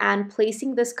in and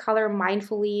placing this color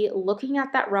mindfully, looking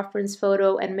at that reference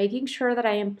photo and making sure that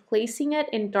I am placing it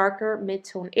in darker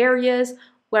mid-tone areas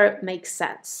where it makes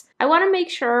sense. I want to make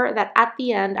sure that at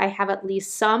the end I have at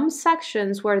least some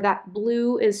sections where that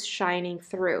blue is shining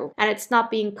through and it's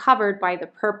not being covered by the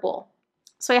purple.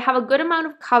 So I have a good amount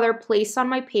of color placed on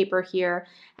my paper here,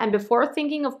 and before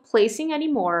thinking of placing any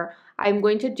more, I'm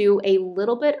going to do a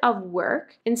little bit of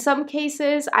work. In some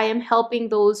cases, I am helping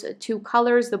those two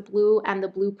colors, the blue and the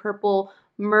blue-purple,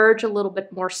 merge a little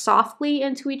bit more softly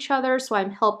into each other, so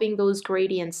I'm helping those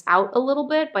gradients out a little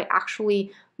bit by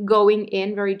actually going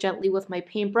in very gently with my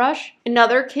paintbrush. In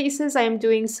other cases, I am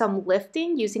doing some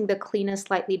lifting using the clean and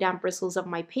slightly damp bristles of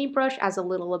my paintbrush as a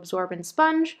little absorbent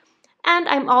sponge. And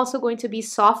I'm also going to be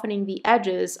softening the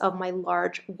edges of my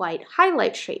large white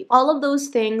highlight shape. All of those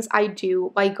things I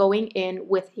do by going in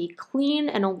with a clean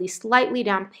and only slightly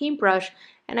damp paintbrush,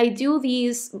 and I do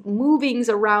these movings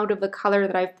around of the color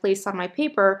that I've placed on my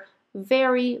paper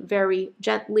very, very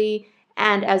gently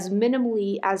and as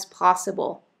minimally as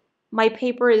possible. My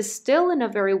paper is still in a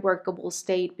very workable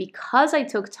state because I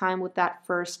took time with that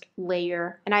first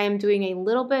layer, and I am doing a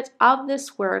little bit of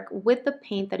this work with the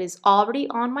paint that is already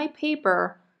on my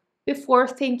paper before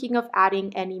thinking of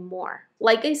adding any more.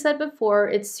 Like I said before,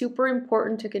 it's super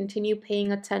important to continue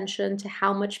paying attention to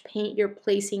how much paint you're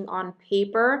placing on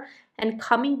paper and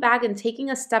coming back and taking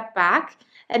a step back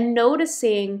and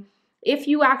noticing if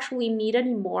you actually need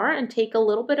any more and take a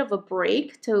little bit of a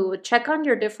break to check on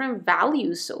your different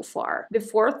values so far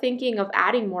before thinking of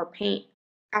adding more paint.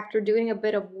 After doing a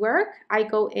bit of work, I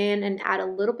go in and add a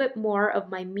little bit more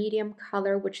of my medium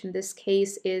color, which in this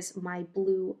case is my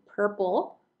blue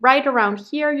purple. Right around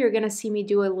here, you're going to see me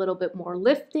do a little bit more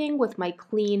lifting with my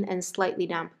clean and slightly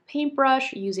damp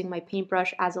paintbrush, using my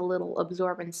paintbrush as a little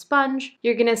absorbent sponge.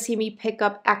 You're going to see me pick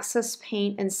up excess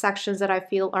paint in sections that I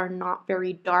feel are not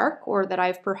very dark or that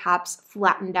I've perhaps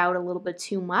flattened out a little bit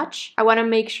too much. I want to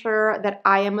make sure that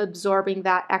I am absorbing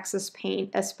that excess paint,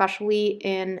 especially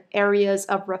in areas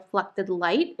of reflected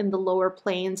light in the lower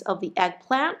planes of the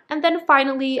eggplant. And then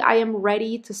finally, I am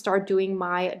ready to start doing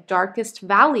my darkest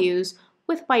values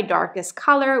with my darkest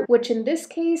color, which in this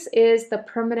case is the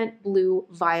permanent blue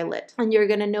violet. And you're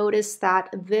going to notice that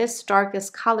this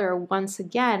darkest color, once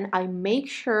again, I make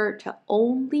sure to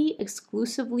only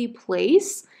exclusively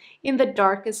place in the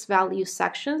darkest value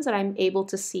sections that I'm able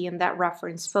to see in that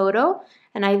reference photo.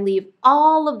 And I leave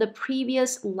all of the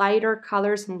previous lighter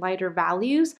colors and lighter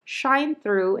values shine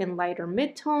through in lighter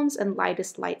midtones and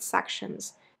lightest light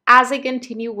sections. As I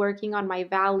continue working on my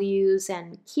values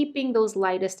and keeping those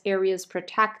lightest areas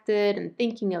protected and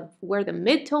thinking of where the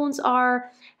midtones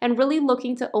are and really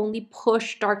looking to only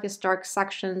push darkest dark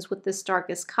sections with this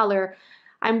darkest color,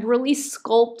 I'm really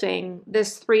sculpting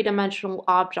this three-dimensional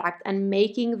object and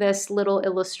making this little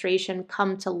illustration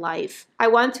come to life. I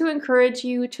want to encourage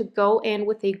you to go in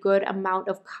with a good amount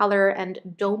of color and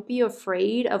don't be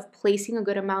afraid of placing a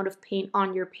good amount of paint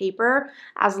on your paper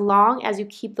as long as you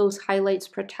keep those highlights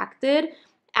protected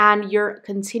and you're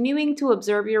continuing to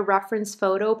observe your reference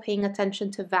photo, paying attention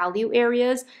to value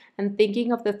areas and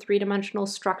thinking of the three-dimensional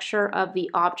structure of the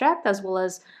object as well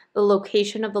as the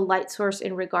location of the light source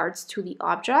in regards to the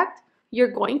object,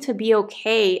 you're going to be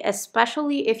okay,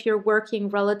 especially if you're working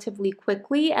relatively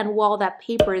quickly and while that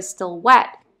paper is still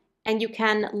wet. And you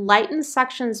can lighten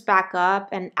sections back up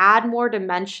and add more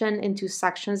dimension into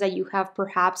sections that you have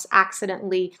perhaps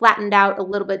accidentally flattened out a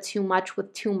little bit too much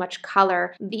with too much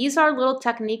color. These are little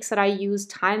techniques that I use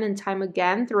time and time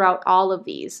again throughout all of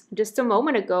these. Just a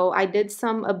moment ago, I did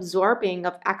some absorbing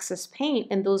of excess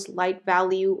paint in those light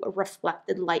value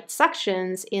reflected light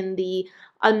sections in the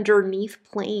underneath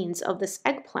planes of this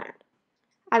eggplant.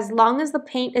 As long as the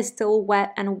paint is still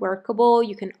wet and workable,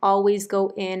 you can always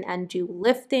go in and do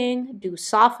lifting, do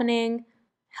softening,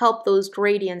 help those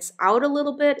gradients out a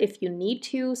little bit if you need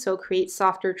to, so create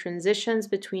softer transitions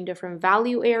between different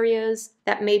value areas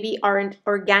that maybe aren't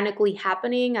organically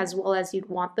happening as well as you'd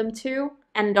want them to,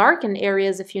 and darken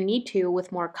areas if you need to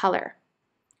with more color.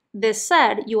 This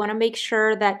said, you want to make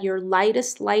sure that your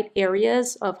lightest light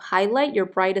areas of highlight, your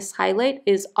brightest highlight,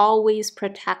 is always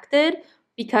protected,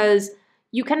 because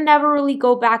you can never really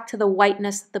go back to the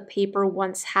whiteness that the paper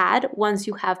once had once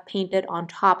you have painted on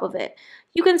top of it.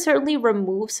 You can certainly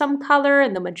remove some color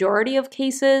in the majority of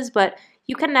cases, but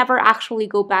you can never actually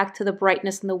go back to the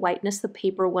brightness and the whiteness the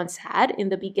paper once had in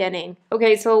the beginning.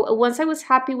 Okay, so once I was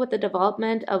happy with the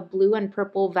development of blue and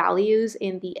purple values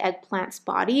in the eggplant's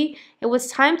body, it was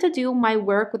time to do my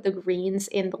work with the greens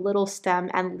in the little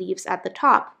stem and leaves at the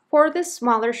top. For this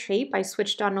smaller shape, I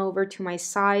switched on over to my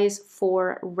size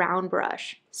 4 round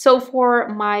brush. So for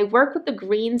my work with the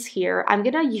greens here, I'm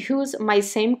gonna use my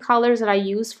same colors that I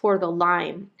use for the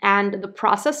lime. And the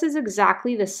process is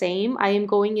exactly the same. I am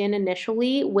going in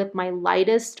initially with my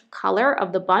lightest color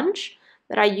of the bunch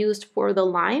that I used for the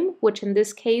lime, which in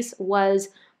this case was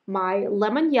my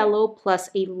lemon yellow plus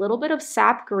a little bit of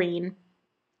sap green.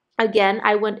 Again,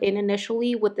 I went in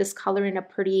initially with this color in a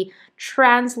pretty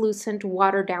translucent,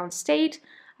 watered down state.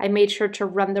 I made sure to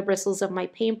run the bristles of my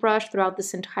paintbrush throughout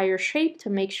this entire shape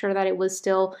to make sure that it was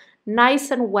still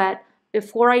nice and wet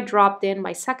before I dropped in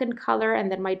my second color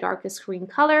and then my darkest green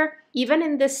color. Even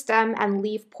in this stem and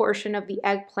leaf portion of the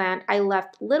eggplant, I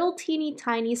left little teeny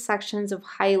tiny sections of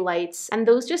highlights, and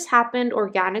those just happened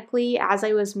organically as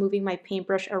I was moving my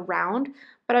paintbrush around.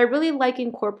 But I really like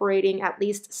incorporating at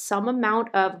least some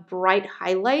amount of bright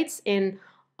highlights in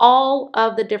all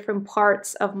of the different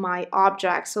parts of my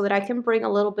object so that I can bring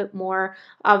a little bit more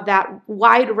of that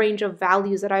wide range of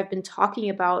values that I've been talking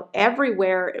about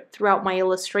everywhere throughout my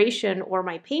illustration or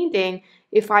my painting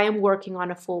if I am working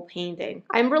on a full painting.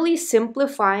 I'm really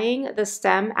simplifying the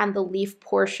stem and the leaf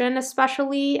portion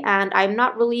especially, and I'm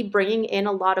not really bringing in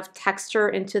a lot of texture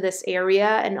into this area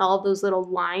and all those little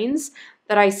lines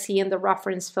that I see in the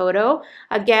reference photo.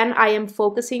 Again, I am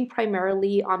focusing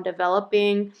primarily on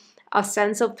developing a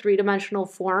sense of three-dimensional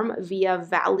form via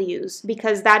values,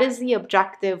 because that is the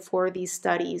objective for these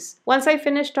studies. Once I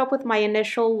finished up with my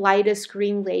initial lightest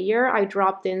green layer, I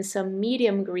dropped in some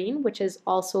medium green, which is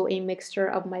also a mixture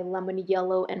of my lemon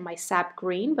yellow and my sap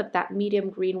green, but that medium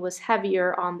green was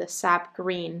heavier on the sap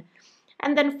green.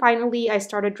 And then finally, I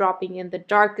started dropping in the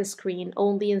darkest green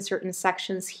only in certain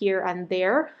sections here and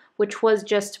there, which was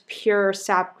just pure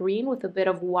sap green with a bit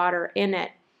of water in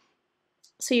it.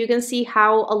 So you can see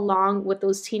how, along with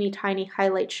those teeny tiny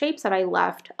highlight shapes that I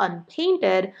left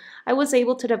unpainted, I was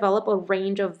able to develop a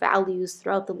range of values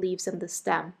throughout the leaves and the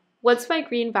stem. Once my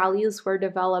green values were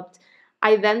developed,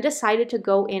 I then decided to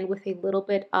go in with a little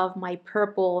bit of my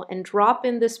purple and drop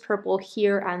in this purple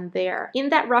here and there. In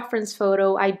that reference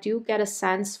photo, I do get a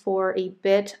sense for a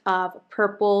bit of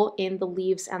purple in the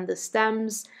leaves and the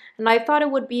stems, and I thought it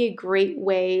would be a great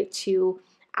way to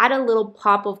add a little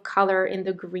pop of color in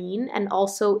the green and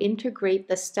also integrate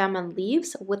the stem and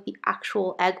leaves with the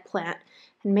actual eggplant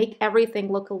and make everything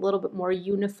look a little bit more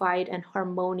unified and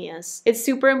harmonious. It's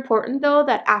super important though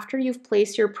that after you've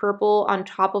placed your purple on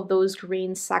top of those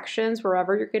green sections,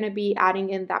 wherever you're going to be adding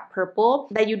in that purple,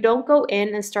 that you don't go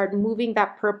in and start moving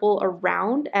that purple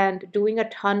around and doing a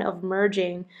ton of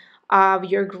merging of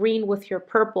your green with your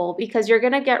purple, because you're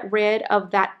going to get rid of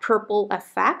that purple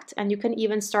effect and you can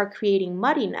even start creating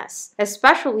muddiness,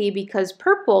 especially because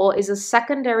purple is a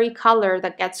secondary color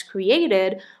that gets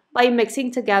created by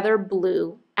mixing together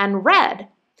blue and red.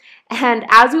 And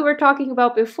as we were talking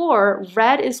about before,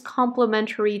 red is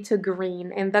complementary to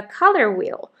green in the color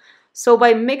wheel. So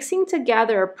by mixing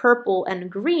together purple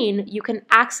and green, you can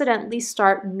accidentally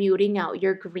start muting out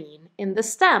your green in the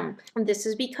stem. And this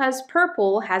is because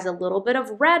purple has a little bit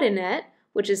of red in it,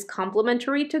 which is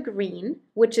complementary to green,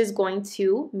 which is going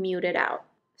to mute it out.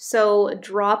 So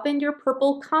drop in your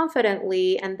purple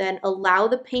confidently and then allow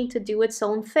the paint to do its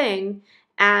own thing,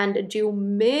 and do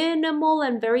minimal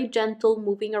and very gentle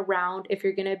moving around if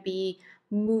you're going to be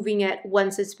moving it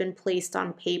once it's been placed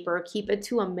on paper. Keep it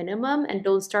to a minimum and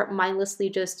don't start mindlessly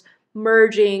just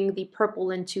merging the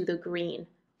purple into the green.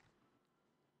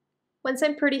 Once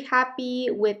I'm pretty happy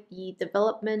with the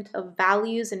development of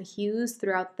values and hues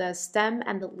throughout the stem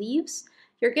and the leaves,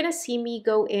 you're gonna see me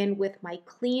go in with my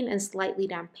clean and slightly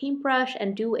damp paintbrush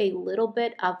and do a little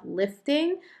bit of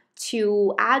lifting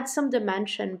to add some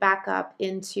dimension back up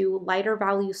into lighter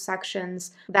value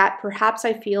sections that perhaps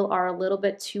I feel are a little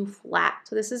bit too flat.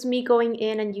 So this is me going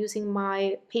in and using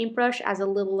my paintbrush as a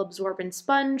little absorbent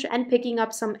sponge and picking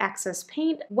up some excess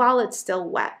paint while it's still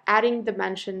wet, adding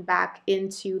dimension back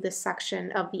into the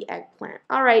section of the eggplant.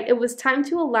 All right, it was time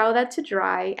to allow that to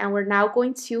dry, and we're now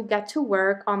going to get to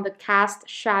work on the cast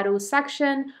shadow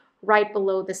section right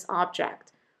below this object.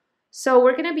 So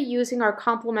we're going to be using our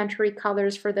complementary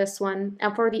colors for this one.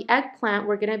 And for the eggplant,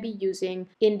 we're going to be using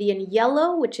Indian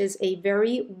yellow, which is a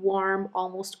very warm,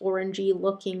 almost orangey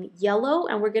looking yellow.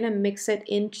 And we're going to mix it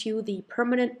into the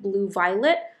permanent blue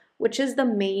violet, which is the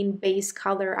main base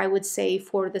color, I would say,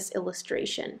 for this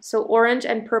illustration. So orange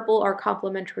and purple are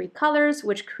complementary colors,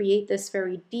 which create this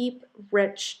very deep,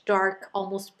 rich, dark,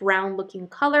 almost brown looking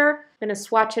color. I'm going to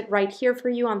swatch it right here for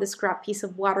you on this scrap piece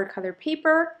of watercolor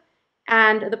paper.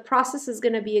 And the process is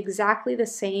going to be exactly the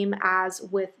same as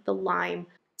with the lime.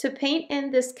 To paint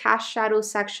in this cast shadow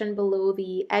section below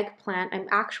the eggplant, I'm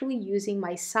actually using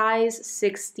my size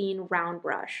 16 round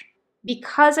brush.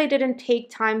 Because I didn't take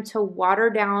time to water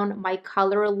down my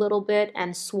color a little bit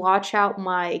and swatch out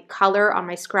my color on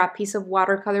my scrap piece of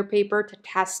watercolor paper to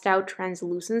test out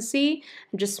translucency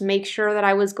and just make sure that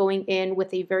I was going in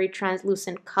with a very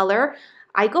translucent color,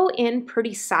 I go in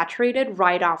pretty saturated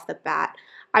right off the bat.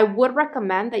 I would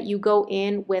recommend that you go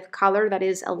in with color that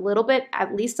is a little bit,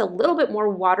 at least a little bit more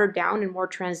watered down and more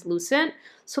translucent,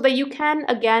 so that you can,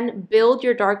 again, build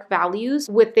your dark values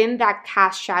within that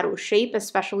cast shadow shape,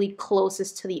 especially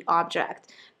closest to the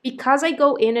object. Because I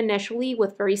go in initially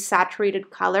with very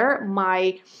saturated color,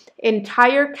 my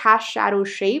entire cast shadow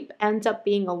shape ends up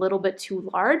being a little bit too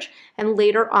large. And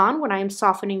later on, when I am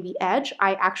softening the edge,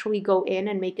 I actually go in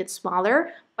and make it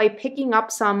smaller by picking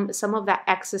up some of that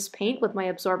excess paint with my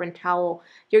absorbent towel.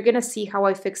 You're gonna see how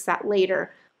I fix that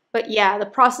later. But yeah, the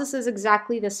process is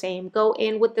exactly the same. Go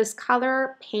in with this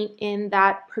color, paint in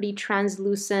that pretty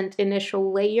translucent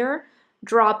initial layer,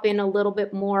 drop in a little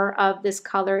bit more of this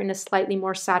color in a slightly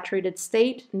more saturated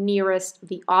state nearest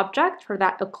the object for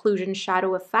that occlusion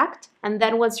shadow effect. And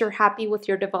then once you're happy with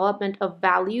your development of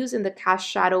values in the cast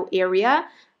shadow area,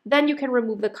 then you can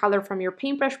remove the color from your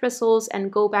paintbrush bristles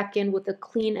and go back in with a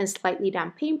clean and slightly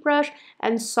damp paintbrush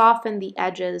and soften the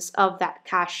edges of that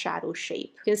cast shadow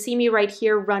shape. You can see me right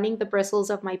here running the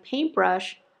bristles of my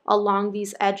paintbrush along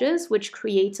these edges, which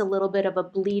creates a little bit of a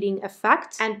bleeding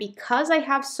effect. And because I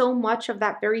have so much of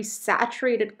that very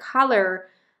saturated color,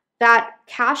 that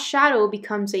cast shadow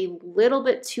becomes a little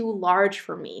bit too large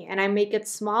for me, and I make it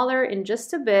smaller in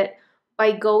just a bit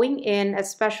by going in,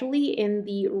 especially in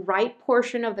the right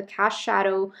portion of the cast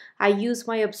shadow. I use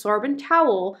my absorbent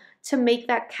towel to make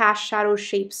that cast shadow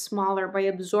shape smaller by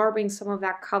absorbing some of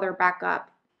that color back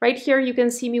up. Right here, you can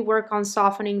see me work on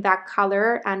softening that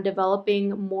color and developing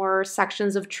more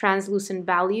sections of translucent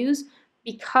values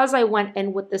because I went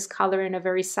in with this color in a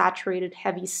very saturated,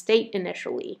 heavy state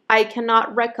initially. I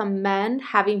cannot recommend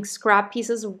having scrap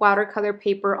pieces of watercolor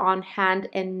paper on hand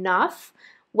enough.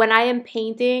 When I am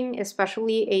painting,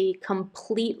 especially a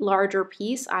complete larger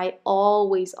piece, I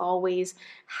always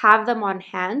have them on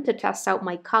hand to test out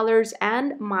my colors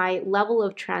and my level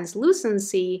of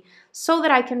translucency so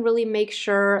that I can really make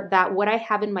sure that what I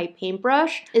have in my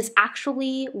paintbrush is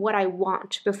actually what I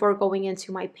want before going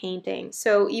into my painting.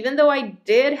 So even though I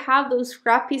did have those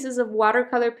scrap pieces of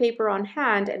watercolor paper on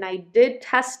hand and I did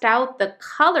test out the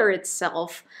color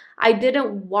itself, I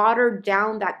didn't water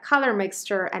down that color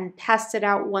mixture and test it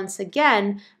out once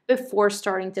again before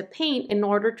starting to paint in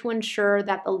order to ensure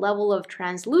that the level of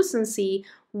translucency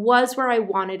was where I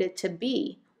wanted it to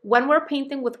be. When we're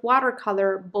painting with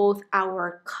watercolor, both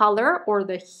our color or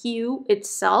the hue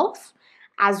itself,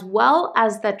 as well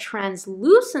as the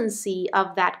translucency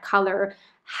of that color,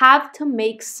 have to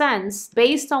make sense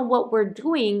based on what we're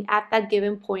doing at that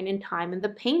given point in time in the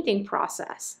painting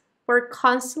process. We're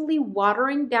constantly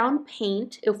watering down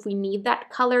paint if we need that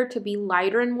color to be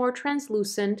lighter and more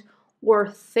translucent. We're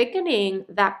thickening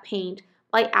that paint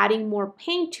by adding more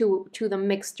paint to the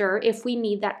mixture if we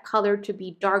need that color to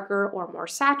be darker or more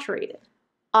saturated.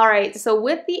 All right, so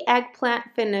with the eggplant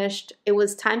finished, it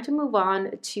was time to move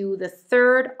on to the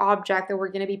third object that we're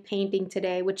going to be painting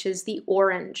today, which is the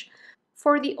orange.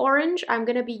 For the orange, I'm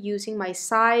going to be using my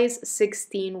size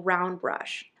 16 round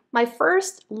brush. My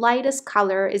first lightest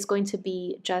color is going to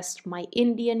be just my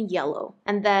Indian yellow.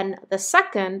 And then the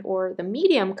second, or the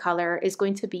medium color, is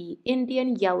going to be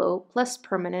Indian yellow plus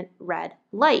permanent red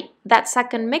light. That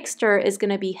second mixture is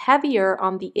going to be heavier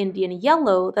on the Indian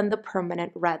yellow than the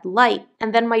permanent red light.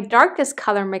 And then my darkest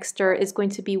color mixture is going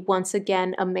to be once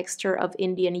again a mixture of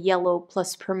Indian yellow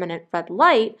plus permanent red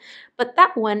light, but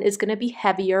that one is going to be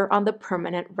heavier on the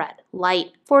permanent red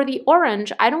light. For the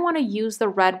orange, I don't want to use the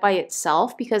red by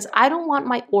itself because I don't want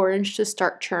my orange to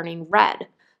start turning red.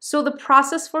 So the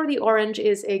process for the orange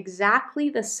is exactly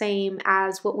the same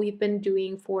as what we've been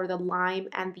doing for the lime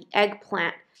and the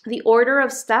eggplant. The order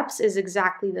of steps is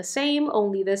exactly the same,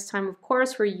 only this time, of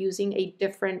course, we're using a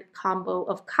different combo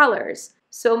of colors.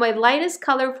 So my lightest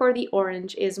color for the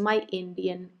orange is my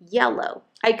Indian yellow.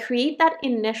 I create that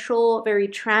initial very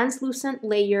translucent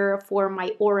layer for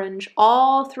my orange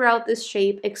all throughout this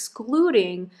shape,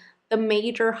 excluding the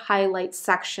major highlight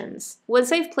sections.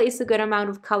 Once I've placed a good amount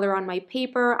of color on my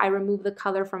paper, I remove the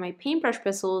color from my paintbrush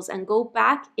bristles and go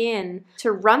back in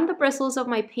to run the bristles of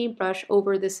my paintbrush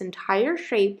over this entire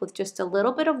shape with just a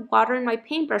little bit of water in my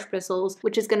paintbrush bristles,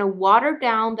 which is going to water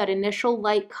down that initial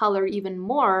light color even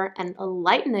more and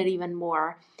lighten it even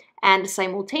more, and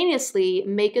simultaneously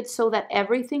make it so that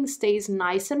everything stays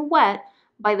nice and wet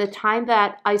by the time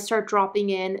that I start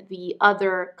dropping in the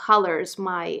other colors,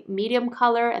 my medium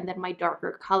color and then my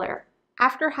darker color.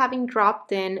 After having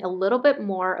dropped in a little bit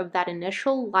more of that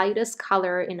initial lightest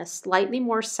color in a slightly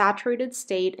more saturated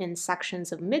state in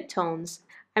sections of midtones,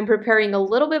 I'm preparing a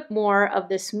little bit more of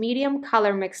this medium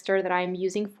color mixture that I'm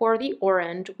using for the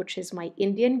orange, which is my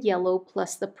Indian yellow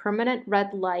plus the permanent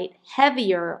red light,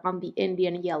 heavier on the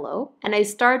Indian yellow. And I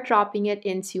start dropping it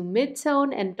into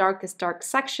midtone and darkest dark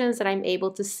sections that I'm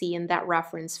able to see in that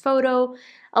reference photo,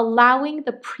 allowing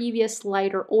the previous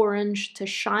lighter orange to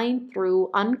shine through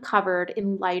uncovered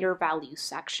in lighter value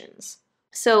sections.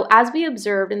 So as we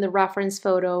observed in the reference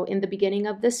photo in the beginning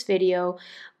of this video,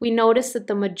 we noticed that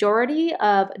the majority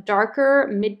of darker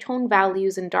mid-tone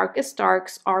values and darkest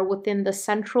darks are within the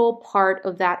central part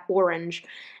of that orange.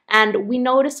 And we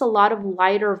notice a lot of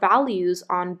lighter values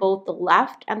on both the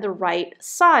left and the right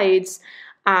sides.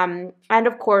 And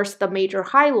of course, the major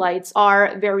highlights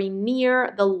are very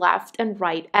near the left and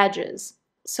right edges.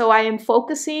 So I am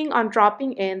focusing on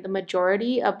dropping in the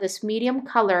majority of this medium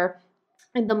color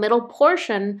in the middle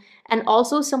portion, and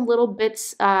also some little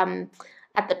bits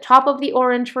at the top of the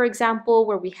orange, for example,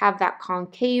 where we have that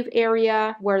concave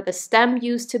area where the stem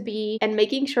used to be, and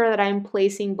making sure that I'm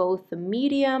placing both the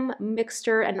medium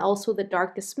mixture and also the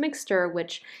darkest mixture,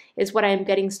 which is what I'm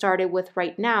getting started with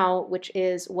right now, which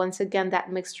is once again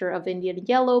that mixture of Indian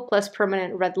yellow plus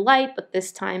permanent red light, but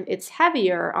this time it's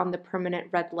heavier on the permanent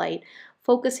red light,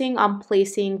 focusing on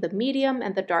placing the medium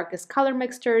and the darkest color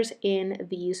mixtures in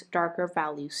these darker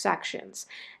value sections,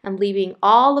 and leaving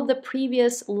all of the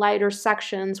previous lighter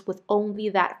sections with only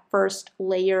that first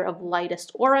layer of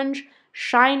lightest orange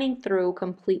shining through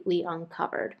completely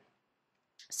uncovered.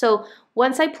 So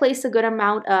once I place a good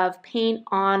amount of paint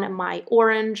on my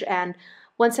orange, and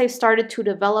once I've started to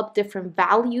develop different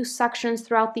value sections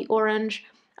throughout the orange,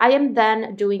 I am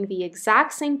then doing the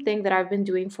exact same thing that I've been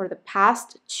doing for the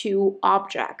past two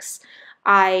objects.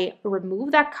 I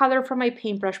remove that color from my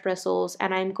paintbrush bristles,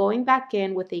 and I'm going back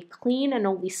in with a clean and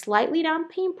only slightly down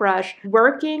paintbrush,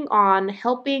 working on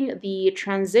helping the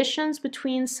transitions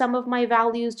between some of my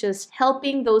values, just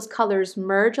helping those colors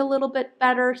merge a little bit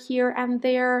better here and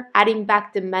there, adding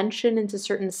back dimension into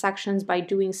certain sections by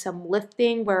doing some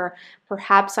lifting where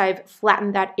perhaps I've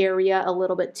flattened that area a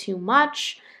little bit too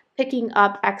much, picking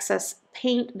up excess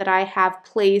paint that I have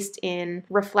placed in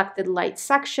reflected light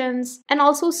sections, and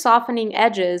also softening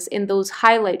edges in those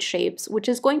highlight shapes, which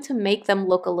is going to make them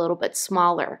look a little bit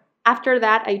smaller. After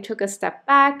that, I took a step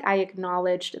back. I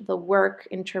acknowledged the work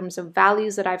in terms of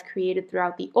values that I've created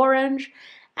throughout the orange,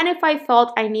 and if I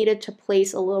felt I needed to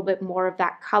place a little bit more of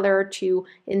that color to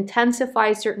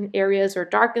intensify certain areas or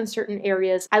darken certain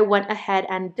areas, I went ahead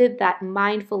and did that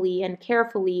mindfully and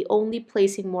carefully, only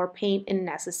placing more paint in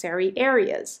necessary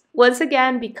areas. Once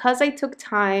again, because I took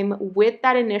time with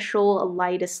that initial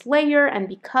lightest layer, and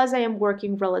because I am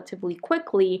working relatively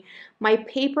quickly, my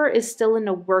paper is still in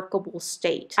a workable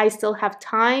state. I still have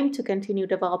time to continue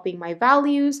developing my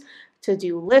values, to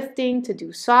do lifting, to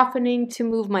do softening, to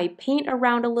move my paint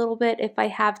around a little bit if I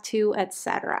have to,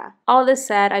 etc. All this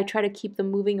said, I try to keep the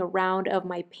moving around of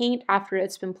my paint after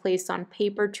it's been placed on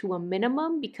paper to a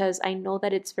minimum, because I know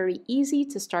that it's very easy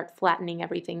to start flattening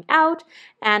everything out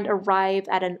and arrive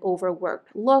at an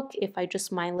overworked look if I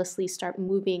just mindlessly start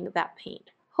moving that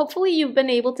paint. Hopefully you've been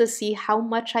able to see how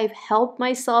much I've helped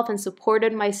myself and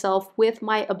supported myself with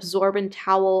my absorbent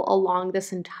towel along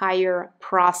this entire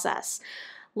process.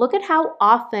 Look at how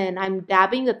often I'm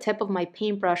dabbing the tip of my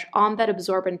paintbrush on that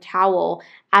absorbent towel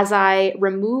as I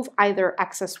remove either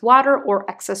excess water or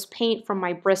excess paint from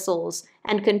my bristles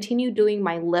and continue doing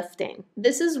my lifting.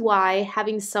 This is why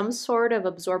having some sort of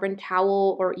absorbent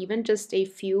towel or even just a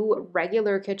few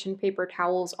regular kitchen paper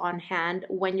towels on hand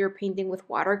when you're painting with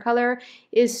watercolor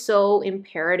is so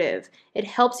imperative. It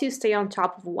helps you stay on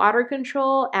top of water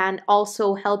control and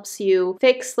also helps you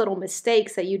fix little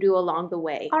mistakes that you do along the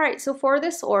way. All right, so for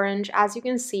this orange, as you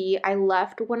can see, I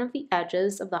left one of the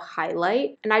edges of the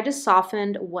highlight and I just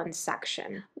softened one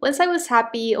section. Once I was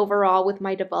happy overall with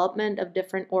my development of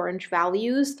different orange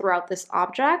values throughout this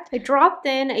object, I dropped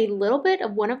in a little bit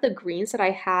of one of the greens that I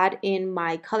had in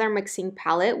my color mixing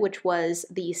palette, which was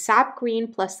the sap green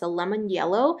plus the lemon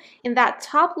yellow, in that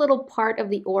top little part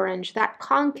of the orange, that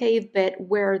concave bit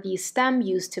where the stem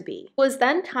used to be. It was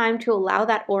then time to allow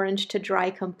that orange to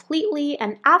dry completely,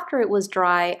 and after it was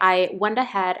dry, I went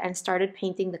ahead and started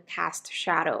painting the cast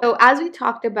shadow. So as we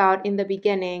talked about in the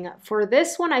beginning, for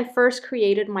this one I first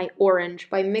created my orange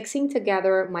by mixing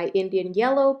together my Indian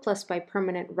yellow plus my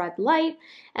permanent red light,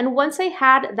 and once I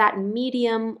had that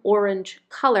medium orange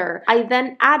color, I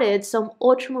then added some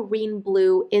ultramarine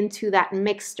blue into that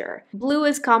mixture. Blue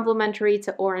is complementary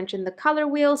to orange in the color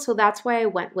wheel, so that's why I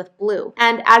went with blue.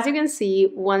 And as you can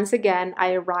see, once again,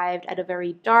 I arrived at a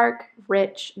very dark,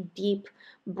 rich, deep,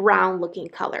 brown looking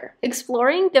color.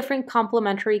 Exploring different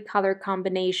complementary color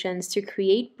combinations to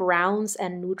create browns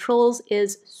and neutrals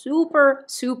is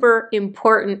super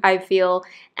important, I feel,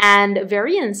 and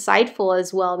very insightful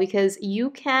as well, because you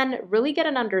can really get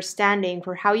an understanding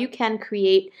for how you can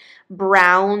create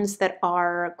browns that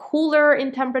are cooler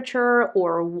in temperature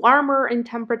or warmer in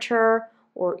temperature,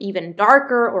 or even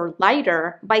darker or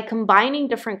lighter, by combining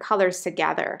different colors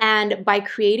together and by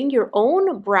creating your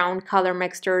own brown color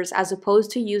mixtures as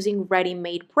opposed to using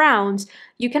ready-made browns.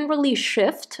 You can really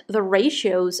shift the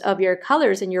ratios of your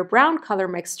colors in your brown color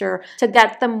mixture to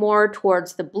get them more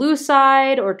towards the blue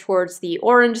side or towards the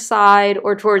orange side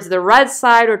or towards the red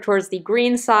side or towards the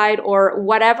green side, or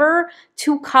whatever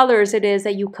two colors it is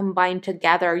that you combine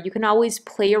together. You can always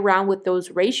play around with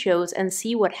those ratios and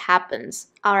see what happens.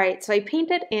 Alright, so I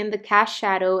painted in the cast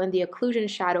shadow and the occlusion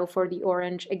shadow for the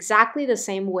orange exactly the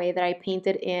same way that I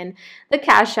painted in the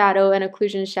cast shadow and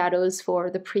occlusion shadows for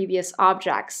the previous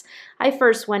objects. I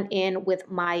first went in with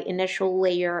my initial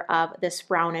layer of this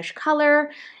brownish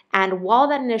color, and while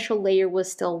that initial layer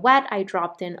was still wet, I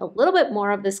dropped in a little bit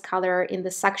more of this color in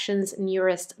the sections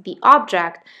nearest the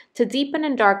object to deepen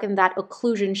and darken that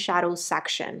occlusion shadow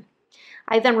section.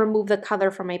 I then removed the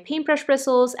color from my paintbrush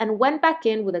bristles and went back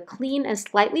in with a clean and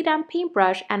slightly damp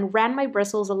paintbrush and ran my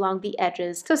bristles along the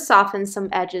edges to soften some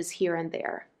edges here and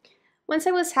there. Once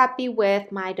I was happy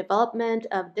with my development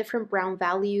of different brown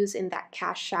values in that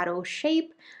cast shadow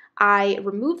shape, I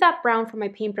removed that brown from my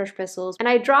paintbrush bristles and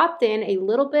I dropped in a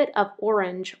little bit of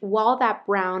orange while that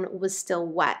brown was still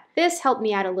wet. This helped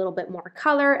me add a little bit more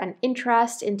color and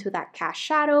interest into that cast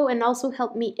shadow and also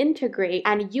helped me integrate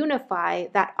and unify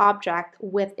that object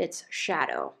with its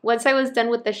shadow. Once I was done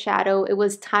with the shadow, it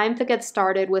was time to get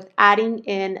started with adding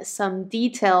in some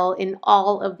detail in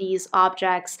all of these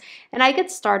objects, and I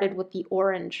get started with the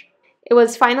orange. It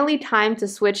was finally time to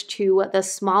switch to the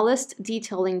smallest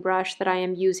detailing brush that I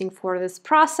am using for this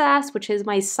process, which is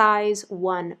my size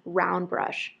 1 round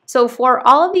brush. So for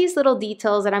all of these little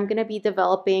details that I'm going to be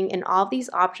developing in all of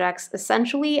these objects,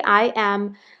 essentially I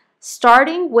am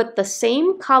starting with the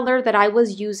same color that I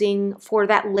was using for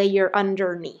that layer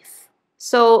underneath.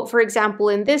 So for example,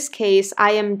 in this case,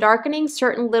 I am darkening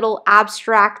certain little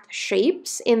abstract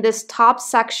shapes in this top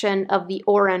section of the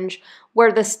orange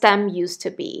where the stem used to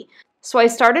be. So I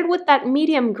started with that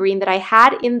medium green that I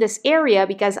had in this area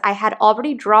because I had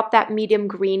already dropped that medium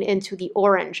green into the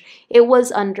orange. It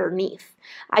was underneath.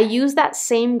 I used that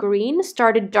same green,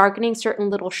 started darkening certain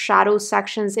little shadow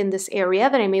sections in this area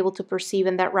that I'm able to perceive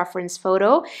in that reference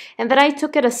photo, and then I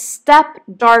took it a step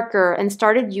darker and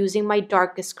started using my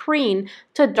darkest green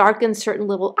to darken certain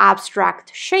little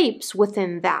abstract shapes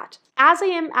within that. As I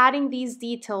am adding these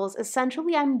details,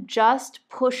 essentially I'm just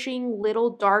pushing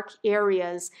little dark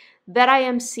areas that I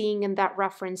am seeing in that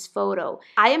reference photo.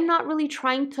 I am not really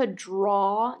trying to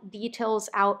draw details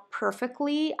out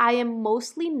perfectly. I am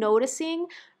mostly noticing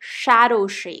shadow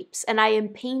shapes, and I am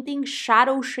painting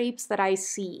shadow shapes that I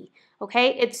see.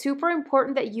 Okay, it's super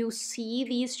important that you see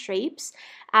these shapes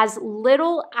as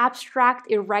little abstract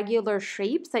irregular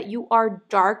shapes that you are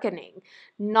darkening,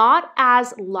 not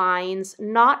as lines,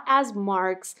 not as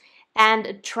marks,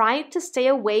 and try to stay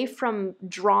away from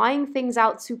drawing things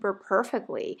out super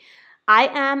perfectly. I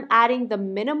am adding the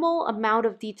minimal amount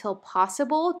of detail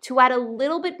possible to add a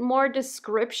little bit more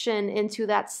description into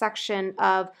that section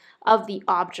of the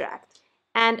object.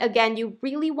 And again, you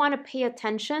really want to pay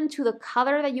attention to the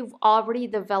color that you've already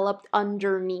developed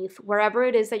underneath, wherever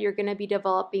it is that you're going to be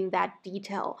developing that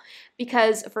detail.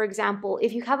 Because, for example,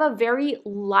 if you have a very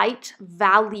light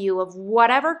value of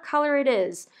whatever color it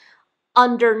is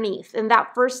underneath in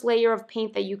that first layer of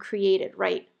paint that you created,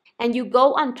 right? And you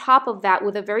go on top of that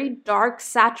with a very dark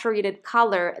saturated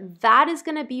color, that is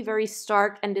going to be very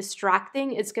stark and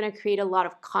distracting. It's going to create a lot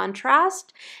of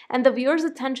contrast, and the viewer's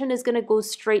attention is going to go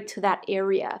straight to that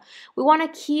area. We want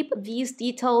to keep these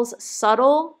details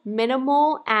subtle,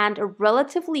 minimal, and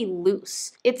relatively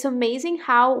loose. It's amazing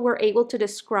how we're able to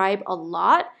describe a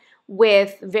lot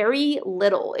with very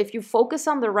little. If you focus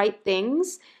on the right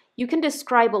things, you can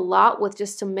describe a lot with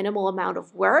just a minimal amount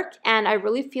of work. And I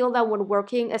really feel that when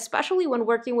working, especially when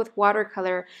working with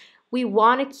watercolor, we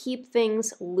want to keep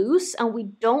things loose and we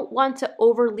don't want to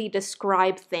overly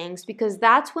describe things, because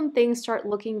that's when things start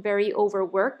looking very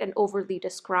overworked and overly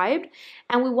described.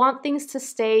 And we want things to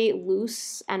stay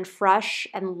loose and fresh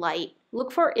and light.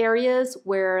 Look for areas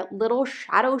where little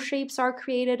shadow shapes are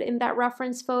created in that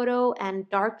reference photo and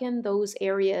darken those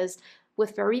areas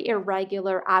with very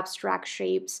irregular abstract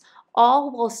shapes,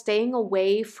 all while staying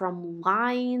away from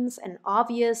lines and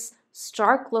obvious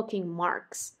stark looking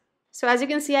marks. So as you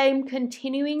can see, I am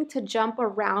continuing to jump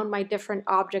around my different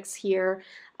objects here.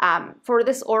 For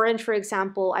this orange, for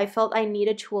example, I felt I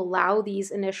needed to allow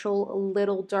these initial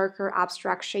little darker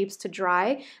abstract shapes to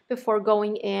dry before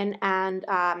going in and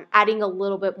adding a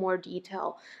little bit more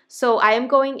detail. So I am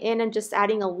going in and just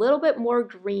adding a little bit more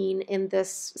green in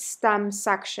this stem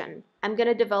section. I'm going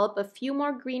to develop a few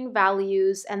more green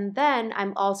values, and then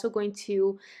I'm also going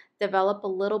to develop a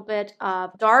little bit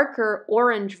of darker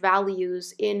orange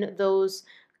values in those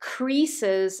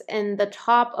creases in the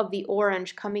top of the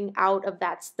orange coming out of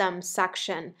that stem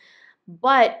section.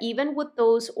 But even with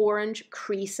those orange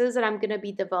creases that I'm going to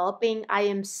be developing, I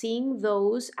am seeing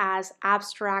those as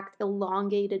abstract,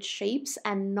 elongated shapes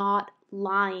and not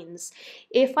lines.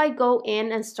 If I go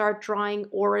in and start drawing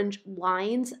orange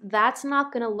lines, that's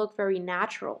not going to look very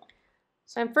natural.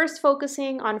 So I'm first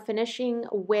focusing on finishing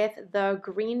with the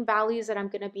green values that I'm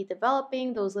going to be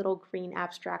developing, those little green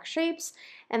abstract shapes.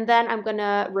 And then I'm going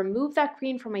to remove that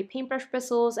green from my paintbrush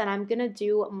bristles and I'm going to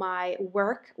do my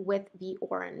work with the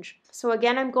orange. So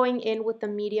again, I'm going in with the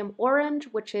medium orange,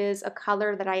 which is a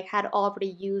color that I had already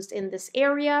used in this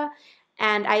area.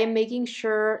 And I am making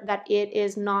sure that it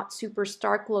is not super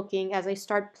stark looking as I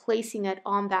start placing it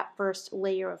on that first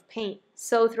layer of paint.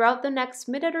 So throughout the next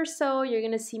minute or so, you're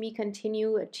going to see me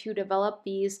continue to develop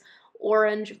these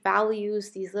orange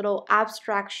values, these little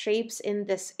abstract shapes in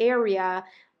this area,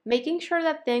 making sure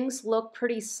that things look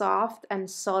pretty soft and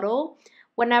subtle.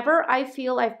 Whenever I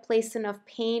feel I've placed enough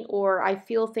paint or I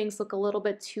feel things look a little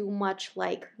bit too much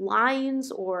like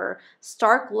lines or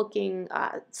stark looking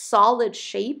solid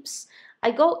shapes,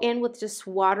 I go in with just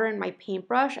water in my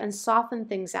paintbrush and soften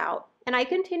things out. And I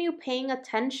continue paying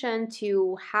attention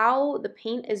to how the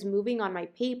paint is moving on my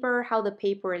paper, how the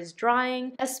paper is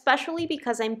drying, especially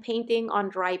because I'm painting on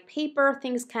dry paper.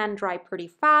 Things can dry pretty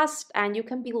fast and you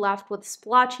can be left with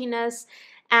splotchiness.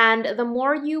 And the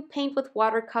more you paint with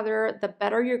watercolor, the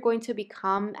better you're going to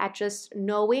become at just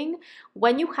knowing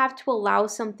when you have to allow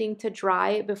something to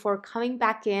dry before coming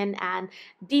back in and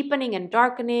deepening and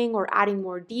darkening or adding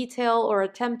more detail or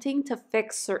attempting to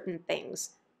fix certain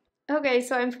things. Okay,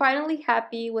 so I'm finally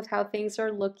happy with how things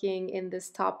are looking in this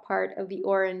top part of the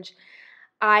orange.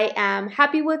 I am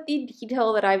happy with the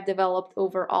detail that I've developed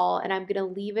overall, and I'm going to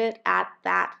leave it at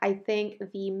that. I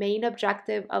think the main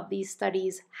objective of these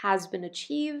studies has been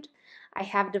achieved. I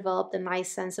have developed a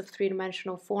nice sense of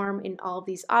three-dimensional form in all of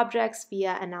these objects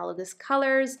via analogous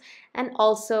colors, and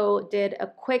also did a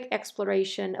quick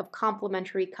exploration of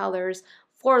complementary colors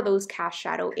for those cast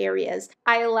shadow areas.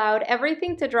 I allowed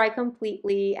everything to dry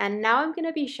completely, and now I'm going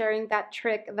to be sharing that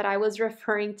trick that I was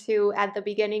referring to at the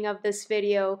beginning of this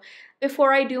video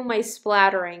before I do my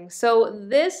splattering. So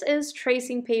this is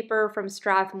tracing paper from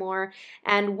Strathmore,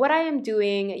 and what I am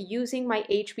doing using my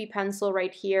HB pencil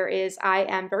right here is I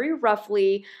am very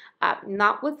roughly,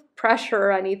 not with pressure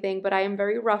or anything, but I am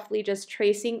very roughly just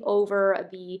tracing over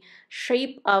the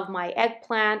shape of my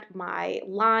eggplant, my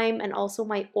lime, and also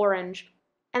my orange.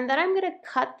 And then I'm going to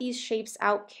cut these shapes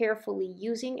out carefully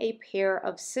using a pair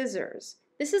of scissors.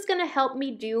 This is going to help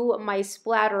me do my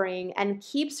splattering and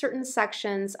keep certain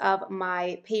sections of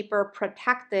my paper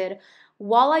protected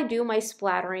while I do my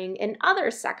splattering in other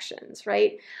sections,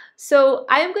 right? So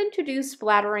I am going to do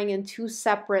splattering in two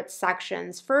separate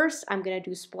sections. First, I'm going to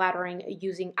do splattering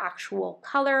using actual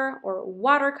color or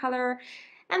watercolor,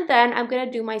 and then I'm going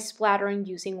to do my splattering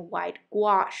using white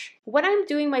gouache. When I'm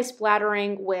doing my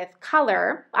splattering with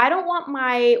color, I don't want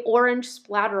my orange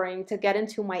splattering to get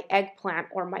into my eggplant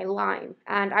or my lime.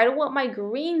 And I don't want my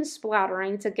green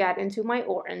splattering to get into my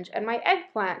orange and my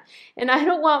eggplant. And I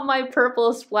don't want my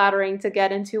purple splattering to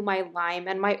get into my lime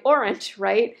and my orange,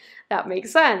 right? That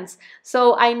makes sense.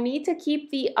 So I need to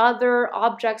keep the other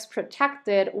objects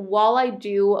protected while I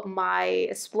do my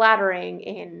splattering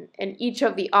in each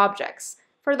of the objects.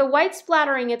 For the white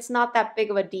splattering, it's not that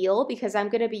big of a deal because I'm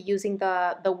going to be using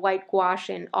the white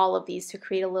gouache in all of these to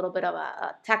create a little bit of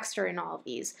a texture in all of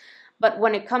these. But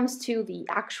when it comes to the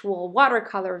actual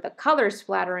watercolor, the color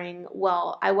splattering,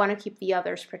 well, I want to keep the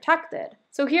others protected.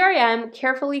 So here I am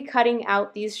carefully cutting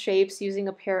out these shapes using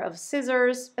a pair of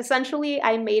scissors. Essentially,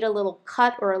 I made a little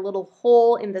cut or a little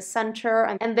hole in the center,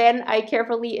 and then I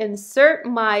carefully insert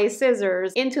my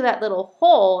scissors into that little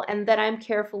hole, and then I'm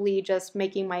carefully just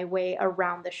making my way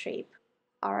around the shape.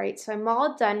 All right, so I'm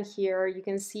all done here. You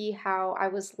can see how I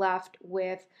was left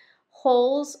with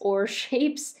holes or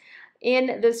shapes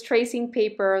in this tracing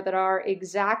paper that are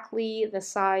exactly the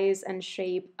size and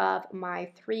shape of my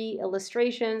 3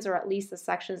 illustrations, or at least the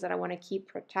sections that I want to keep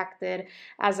protected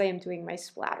as I am doing my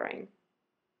splattering.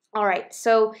 All right,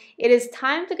 so it is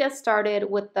time to get started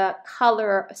with the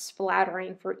color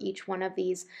splattering for each one of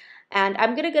these. And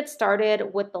I'm going to get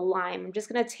started with the lime. I'm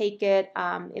just going to take it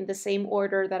in the same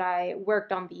order that I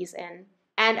worked on these in.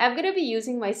 And I'm going to be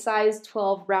using my size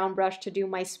 12 round brush to do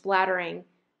my splattering.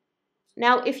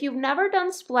 Now, if you've never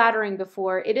done splattering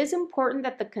before, it is important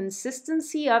that the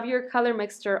consistency of your color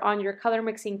mixture on your color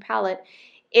mixing palette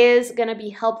is going to be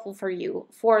helpful for you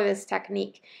for this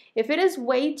technique. If it is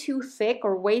way too thick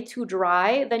or way too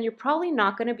dry, then you're probably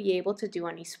not going to be able to do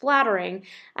any splattering.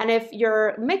 And if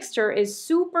your mixture is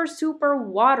super, super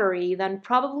watery, then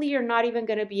probably you're not even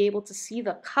going to be able to see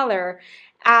the color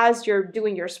as you're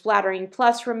doing your splattering.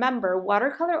 Plus, remember,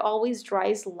 watercolor always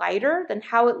dries lighter than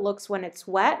how it looks when it's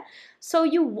wet. So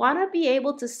you want to be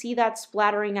able to see that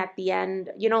splattering at the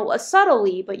end, you know,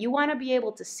 subtly, but you want to be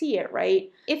able to see it,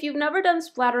 right? If you've never done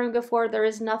splattering before, there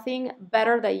is nothing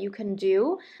better that you can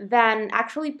do than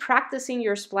actually practicing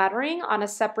your splattering on a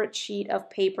separate sheet of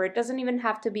paper. It doesn't even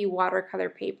have to be watercolor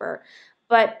paper,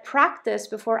 but practice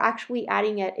before actually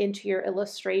adding it into your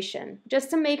illustration. Just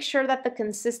to make sure that the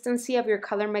consistency of your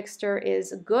color mixture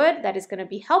is good, that is going to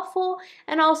be helpful,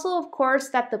 and also, of course,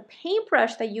 that the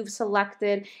paintbrush that you've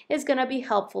selected is going to be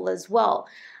helpful as well.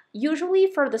 Usually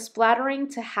for the splattering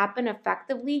to happen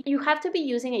effectively, you have to be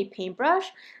using a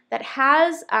paintbrush that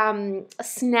has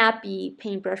snappy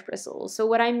paintbrush bristles. So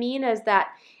what I mean is that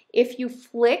if you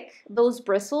flick those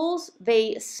bristles,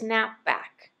 they snap back.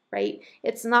 Right?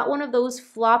 It's not one of those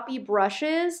floppy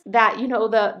brushes that, you know,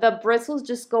 the bristles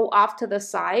just go off to the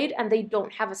side and they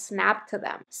don't have a snap to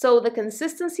them. So the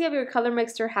consistency of your color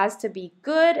mixture has to be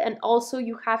good, and also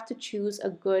you have to choose a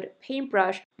good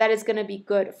paintbrush that is going to be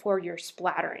good for your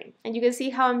splattering. And you can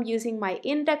see how I'm using my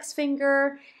index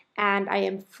finger and I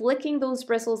am flicking those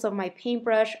bristles of my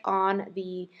paintbrush on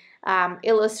the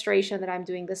illustration that I'm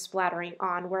doing the splattering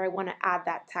on, where I want to add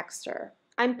that texture.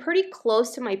 I'm pretty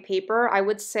close to my paper. I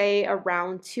would say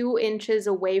around 2 inches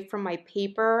away from my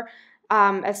paper,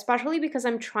 especially because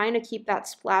I'm trying to keep that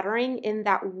splattering in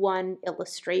that one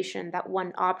illustration, that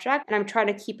one object, and I'm trying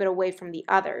to keep it away from the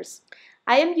others.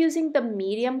 I am using the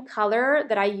medium color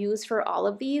that I use for all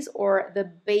of these, or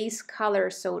the base color,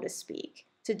 so to speak,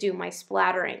 to do my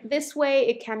splattering. This way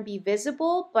it can be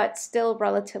visible but still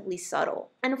relatively subtle.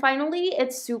 And finally,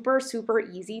 it's super, super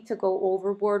easy to go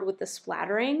overboard with the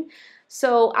splattering.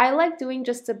 So I like doing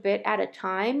just a bit at a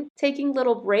time, taking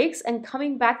little breaks and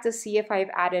coming back to see if I've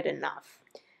added enough.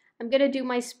 I'm gonna do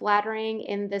my splattering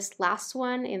in this last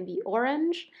one in the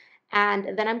orange,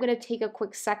 and then I'm gonna take a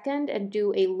quick second and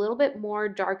do a little bit more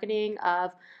darkening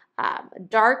of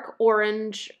dark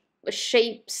orange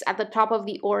shapes at the top of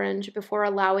the orange before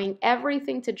allowing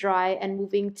everything to dry and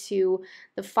moving to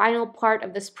the final part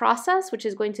of this process, which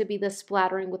is going to be the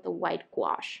splattering with the white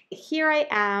gouache. Here I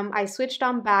am. I switched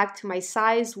on back to my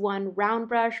size 1 round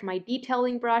brush, my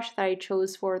detailing brush that I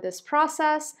chose for this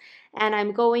process, and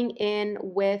I'm going in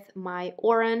with my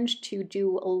orange to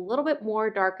do a little bit more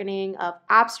darkening of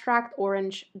abstract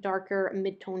orange, darker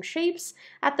mid-tone shapes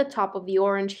at the top of the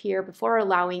orange here before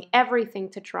allowing everything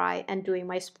to dry and doing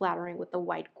my splattering with the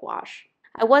white gouache.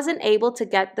 I wasn't able to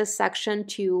get this section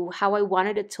to how I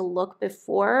wanted it to look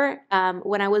before.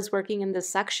 When I was working in this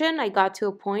section, I got to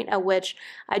a point at which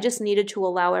I just needed to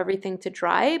allow everything to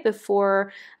dry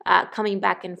before coming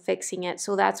back and fixing it.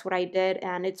 So that's what I did,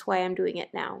 and it's why I'm doing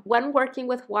it now. When working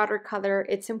with watercolor,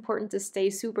 it's important to stay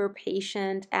super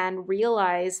patient and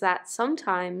realize that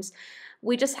sometimes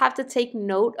we just have to take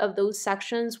note of those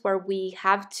sections where we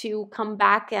have to come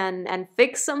back and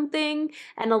fix something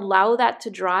and allow that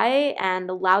to dry and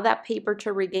allow that paper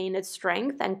to regain its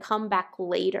strength and come back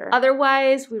later.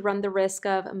 Otherwise, we run the risk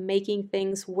of making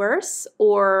things worse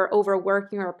or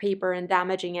overworking our paper and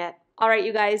damaging it. All right,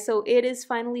 you guys, so it is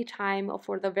finally time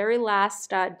for the very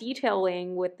last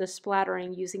detailing with the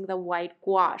splattering using the white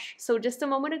gouache. So just a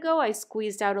moment ago, I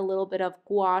squeezed out a little bit of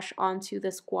gouache onto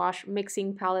this gouache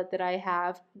mixing palette that I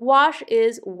have. Gouache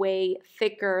is way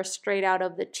thicker straight out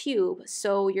of the tube,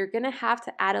 so you're gonna have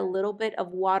to add a little bit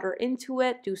of water into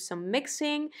it, do some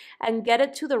mixing, and get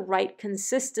it to the right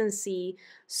consistency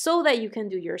so that you can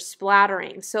do your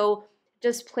splattering. So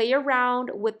just play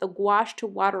around with the gouache to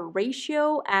water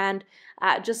ratio, and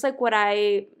just like what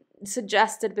I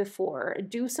suggested before,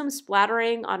 do some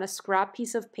splattering on a scrap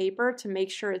piece of paper to make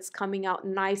sure it's coming out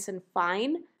nice and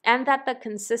fine, and that the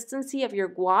consistency of your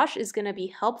gouache is going to be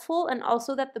helpful, and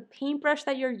also that the paintbrush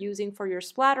that you're using for your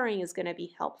splattering is going to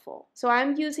be helpful. So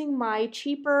I'm using my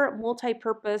cheaper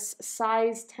multi-purpose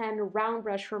size 10 round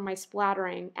brush for my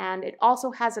splattering, and it also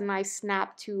has a nice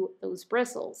snap to those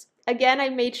bristles. Again, I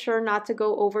made sure not to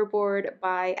go overboard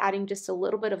by adding just a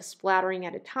little bit of splattering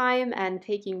at a time and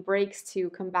taking breaks to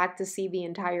come back to see the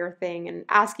entire thing and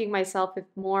asking myself if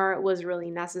more was really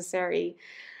necessary.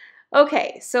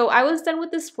 Okay, so I was done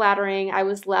with the splattering. I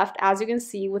was left, as you can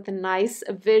see, with a nice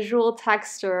visual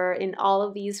texture in all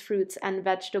of these fruits and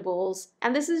vegetables.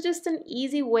 And this is just an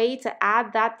easy way to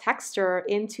add that texture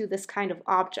into this kind of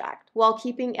object while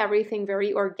keeping everything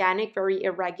very organic, very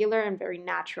irregular, and very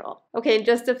natural. Okay, and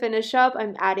just to finish up,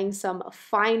 I'm adding some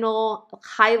final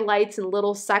highlights and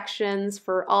little sections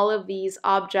for all of these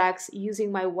objects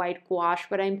using my white gouache,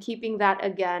 but I'm keeping that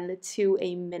again to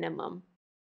a minimum.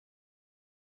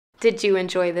 Did you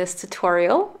enjoy this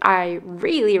tutorial? I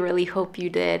really hope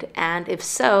you did, and if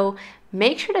so,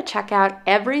 make sure to check out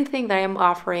everything that I am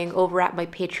offering over at my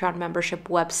Patreon membership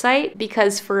website,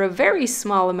 because for a very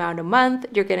small amount a month,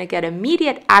 you're going to get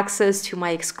immediate access to my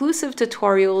exclusive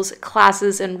tutorials,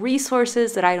 classes, and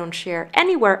resources that I don't share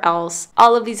anywhere else.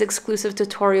 All of these exclusive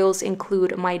tutorials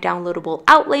include my downloadable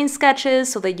outline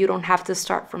sketches so that you don't have to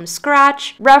start from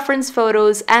scratch, reference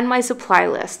photos, and my supply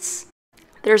lists.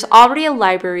 There's already a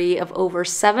library of over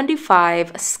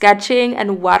 75 sketching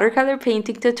and watercolor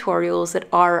painting tutorials that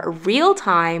are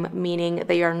real-time, meaning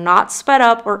they are not sped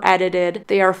up or edited,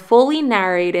 they are fully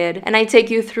narrated, and I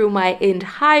take you through my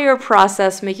entire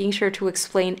process, making sure to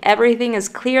explain everything as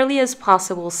clearly as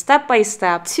possible, step by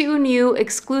step. 2 new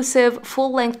exclusive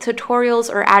full-length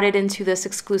tutorials are added into this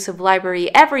exclusive library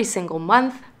every single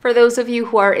month. For those of you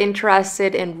who are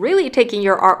interested in really taking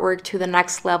your artwork to the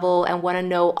next level and want to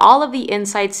know all of the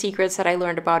inside secrets that I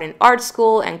learned about in art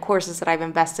school and courses that I've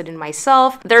invested in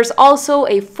myself, there's also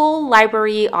a full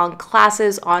library on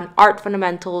classes on art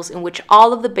fundamentals in which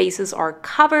all of the bases are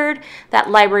covered.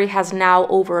 That library has now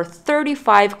over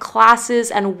 35 classes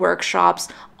and workshops.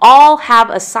 All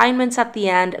have assignments at the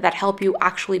end that help you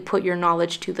actually put your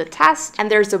knowledge to the test.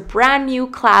 And there's a brand new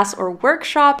class or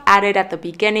workshop added at the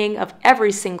beginning of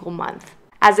every single month.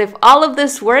 As if all of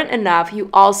this weren't enough, you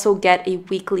also get a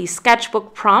weekly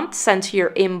sketchbook prompt sent to your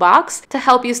inbox to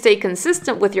help you stay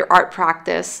consistent with your art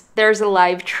practice. There's a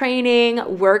live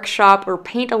training, workshop, or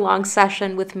paint-along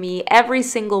session with me every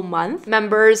single month.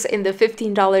 Members in the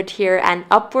 $15 tier and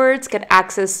upwards get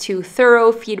access to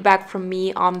thorough feedback from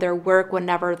me on their work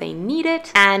whenever they need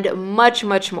it, and much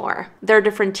more. There are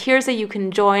different tiers that you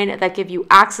can join that give you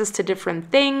access to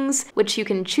different things, which you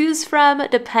can choose from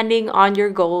depending on your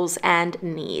goals and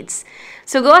needs.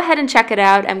 So go ahead and check it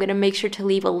out. I'm going to make sure to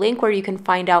leave a link where you can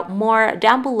find out more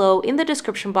down below in the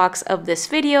description box of this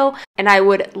video. And I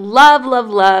would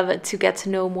love to get to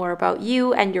know more about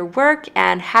you and your work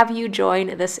and have you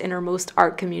join this innermost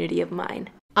art community of mine.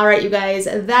 All right, you guys,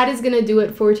 that is going to do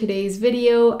it for today's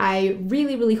video. I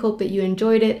really hope that you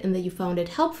enjoyed it and that you found it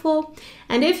helpful.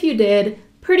 And if you did,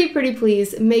 pretty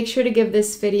please make sure to give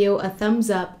this video a thumbs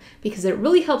up, because it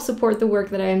really helps support the work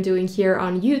that I am doing here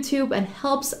on YouTube and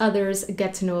helps others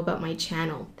get to know about my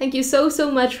channel. Thank you so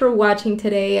much for watching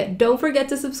today. Don't forget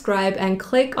to subscribe and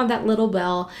click on that little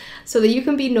bell so that you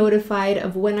can be notified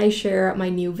of when I share my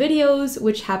new videos,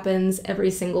 which happens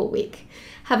every single week.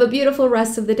 Have a beautiful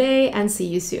rest of the day and see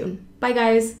you soon. Bye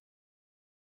guys.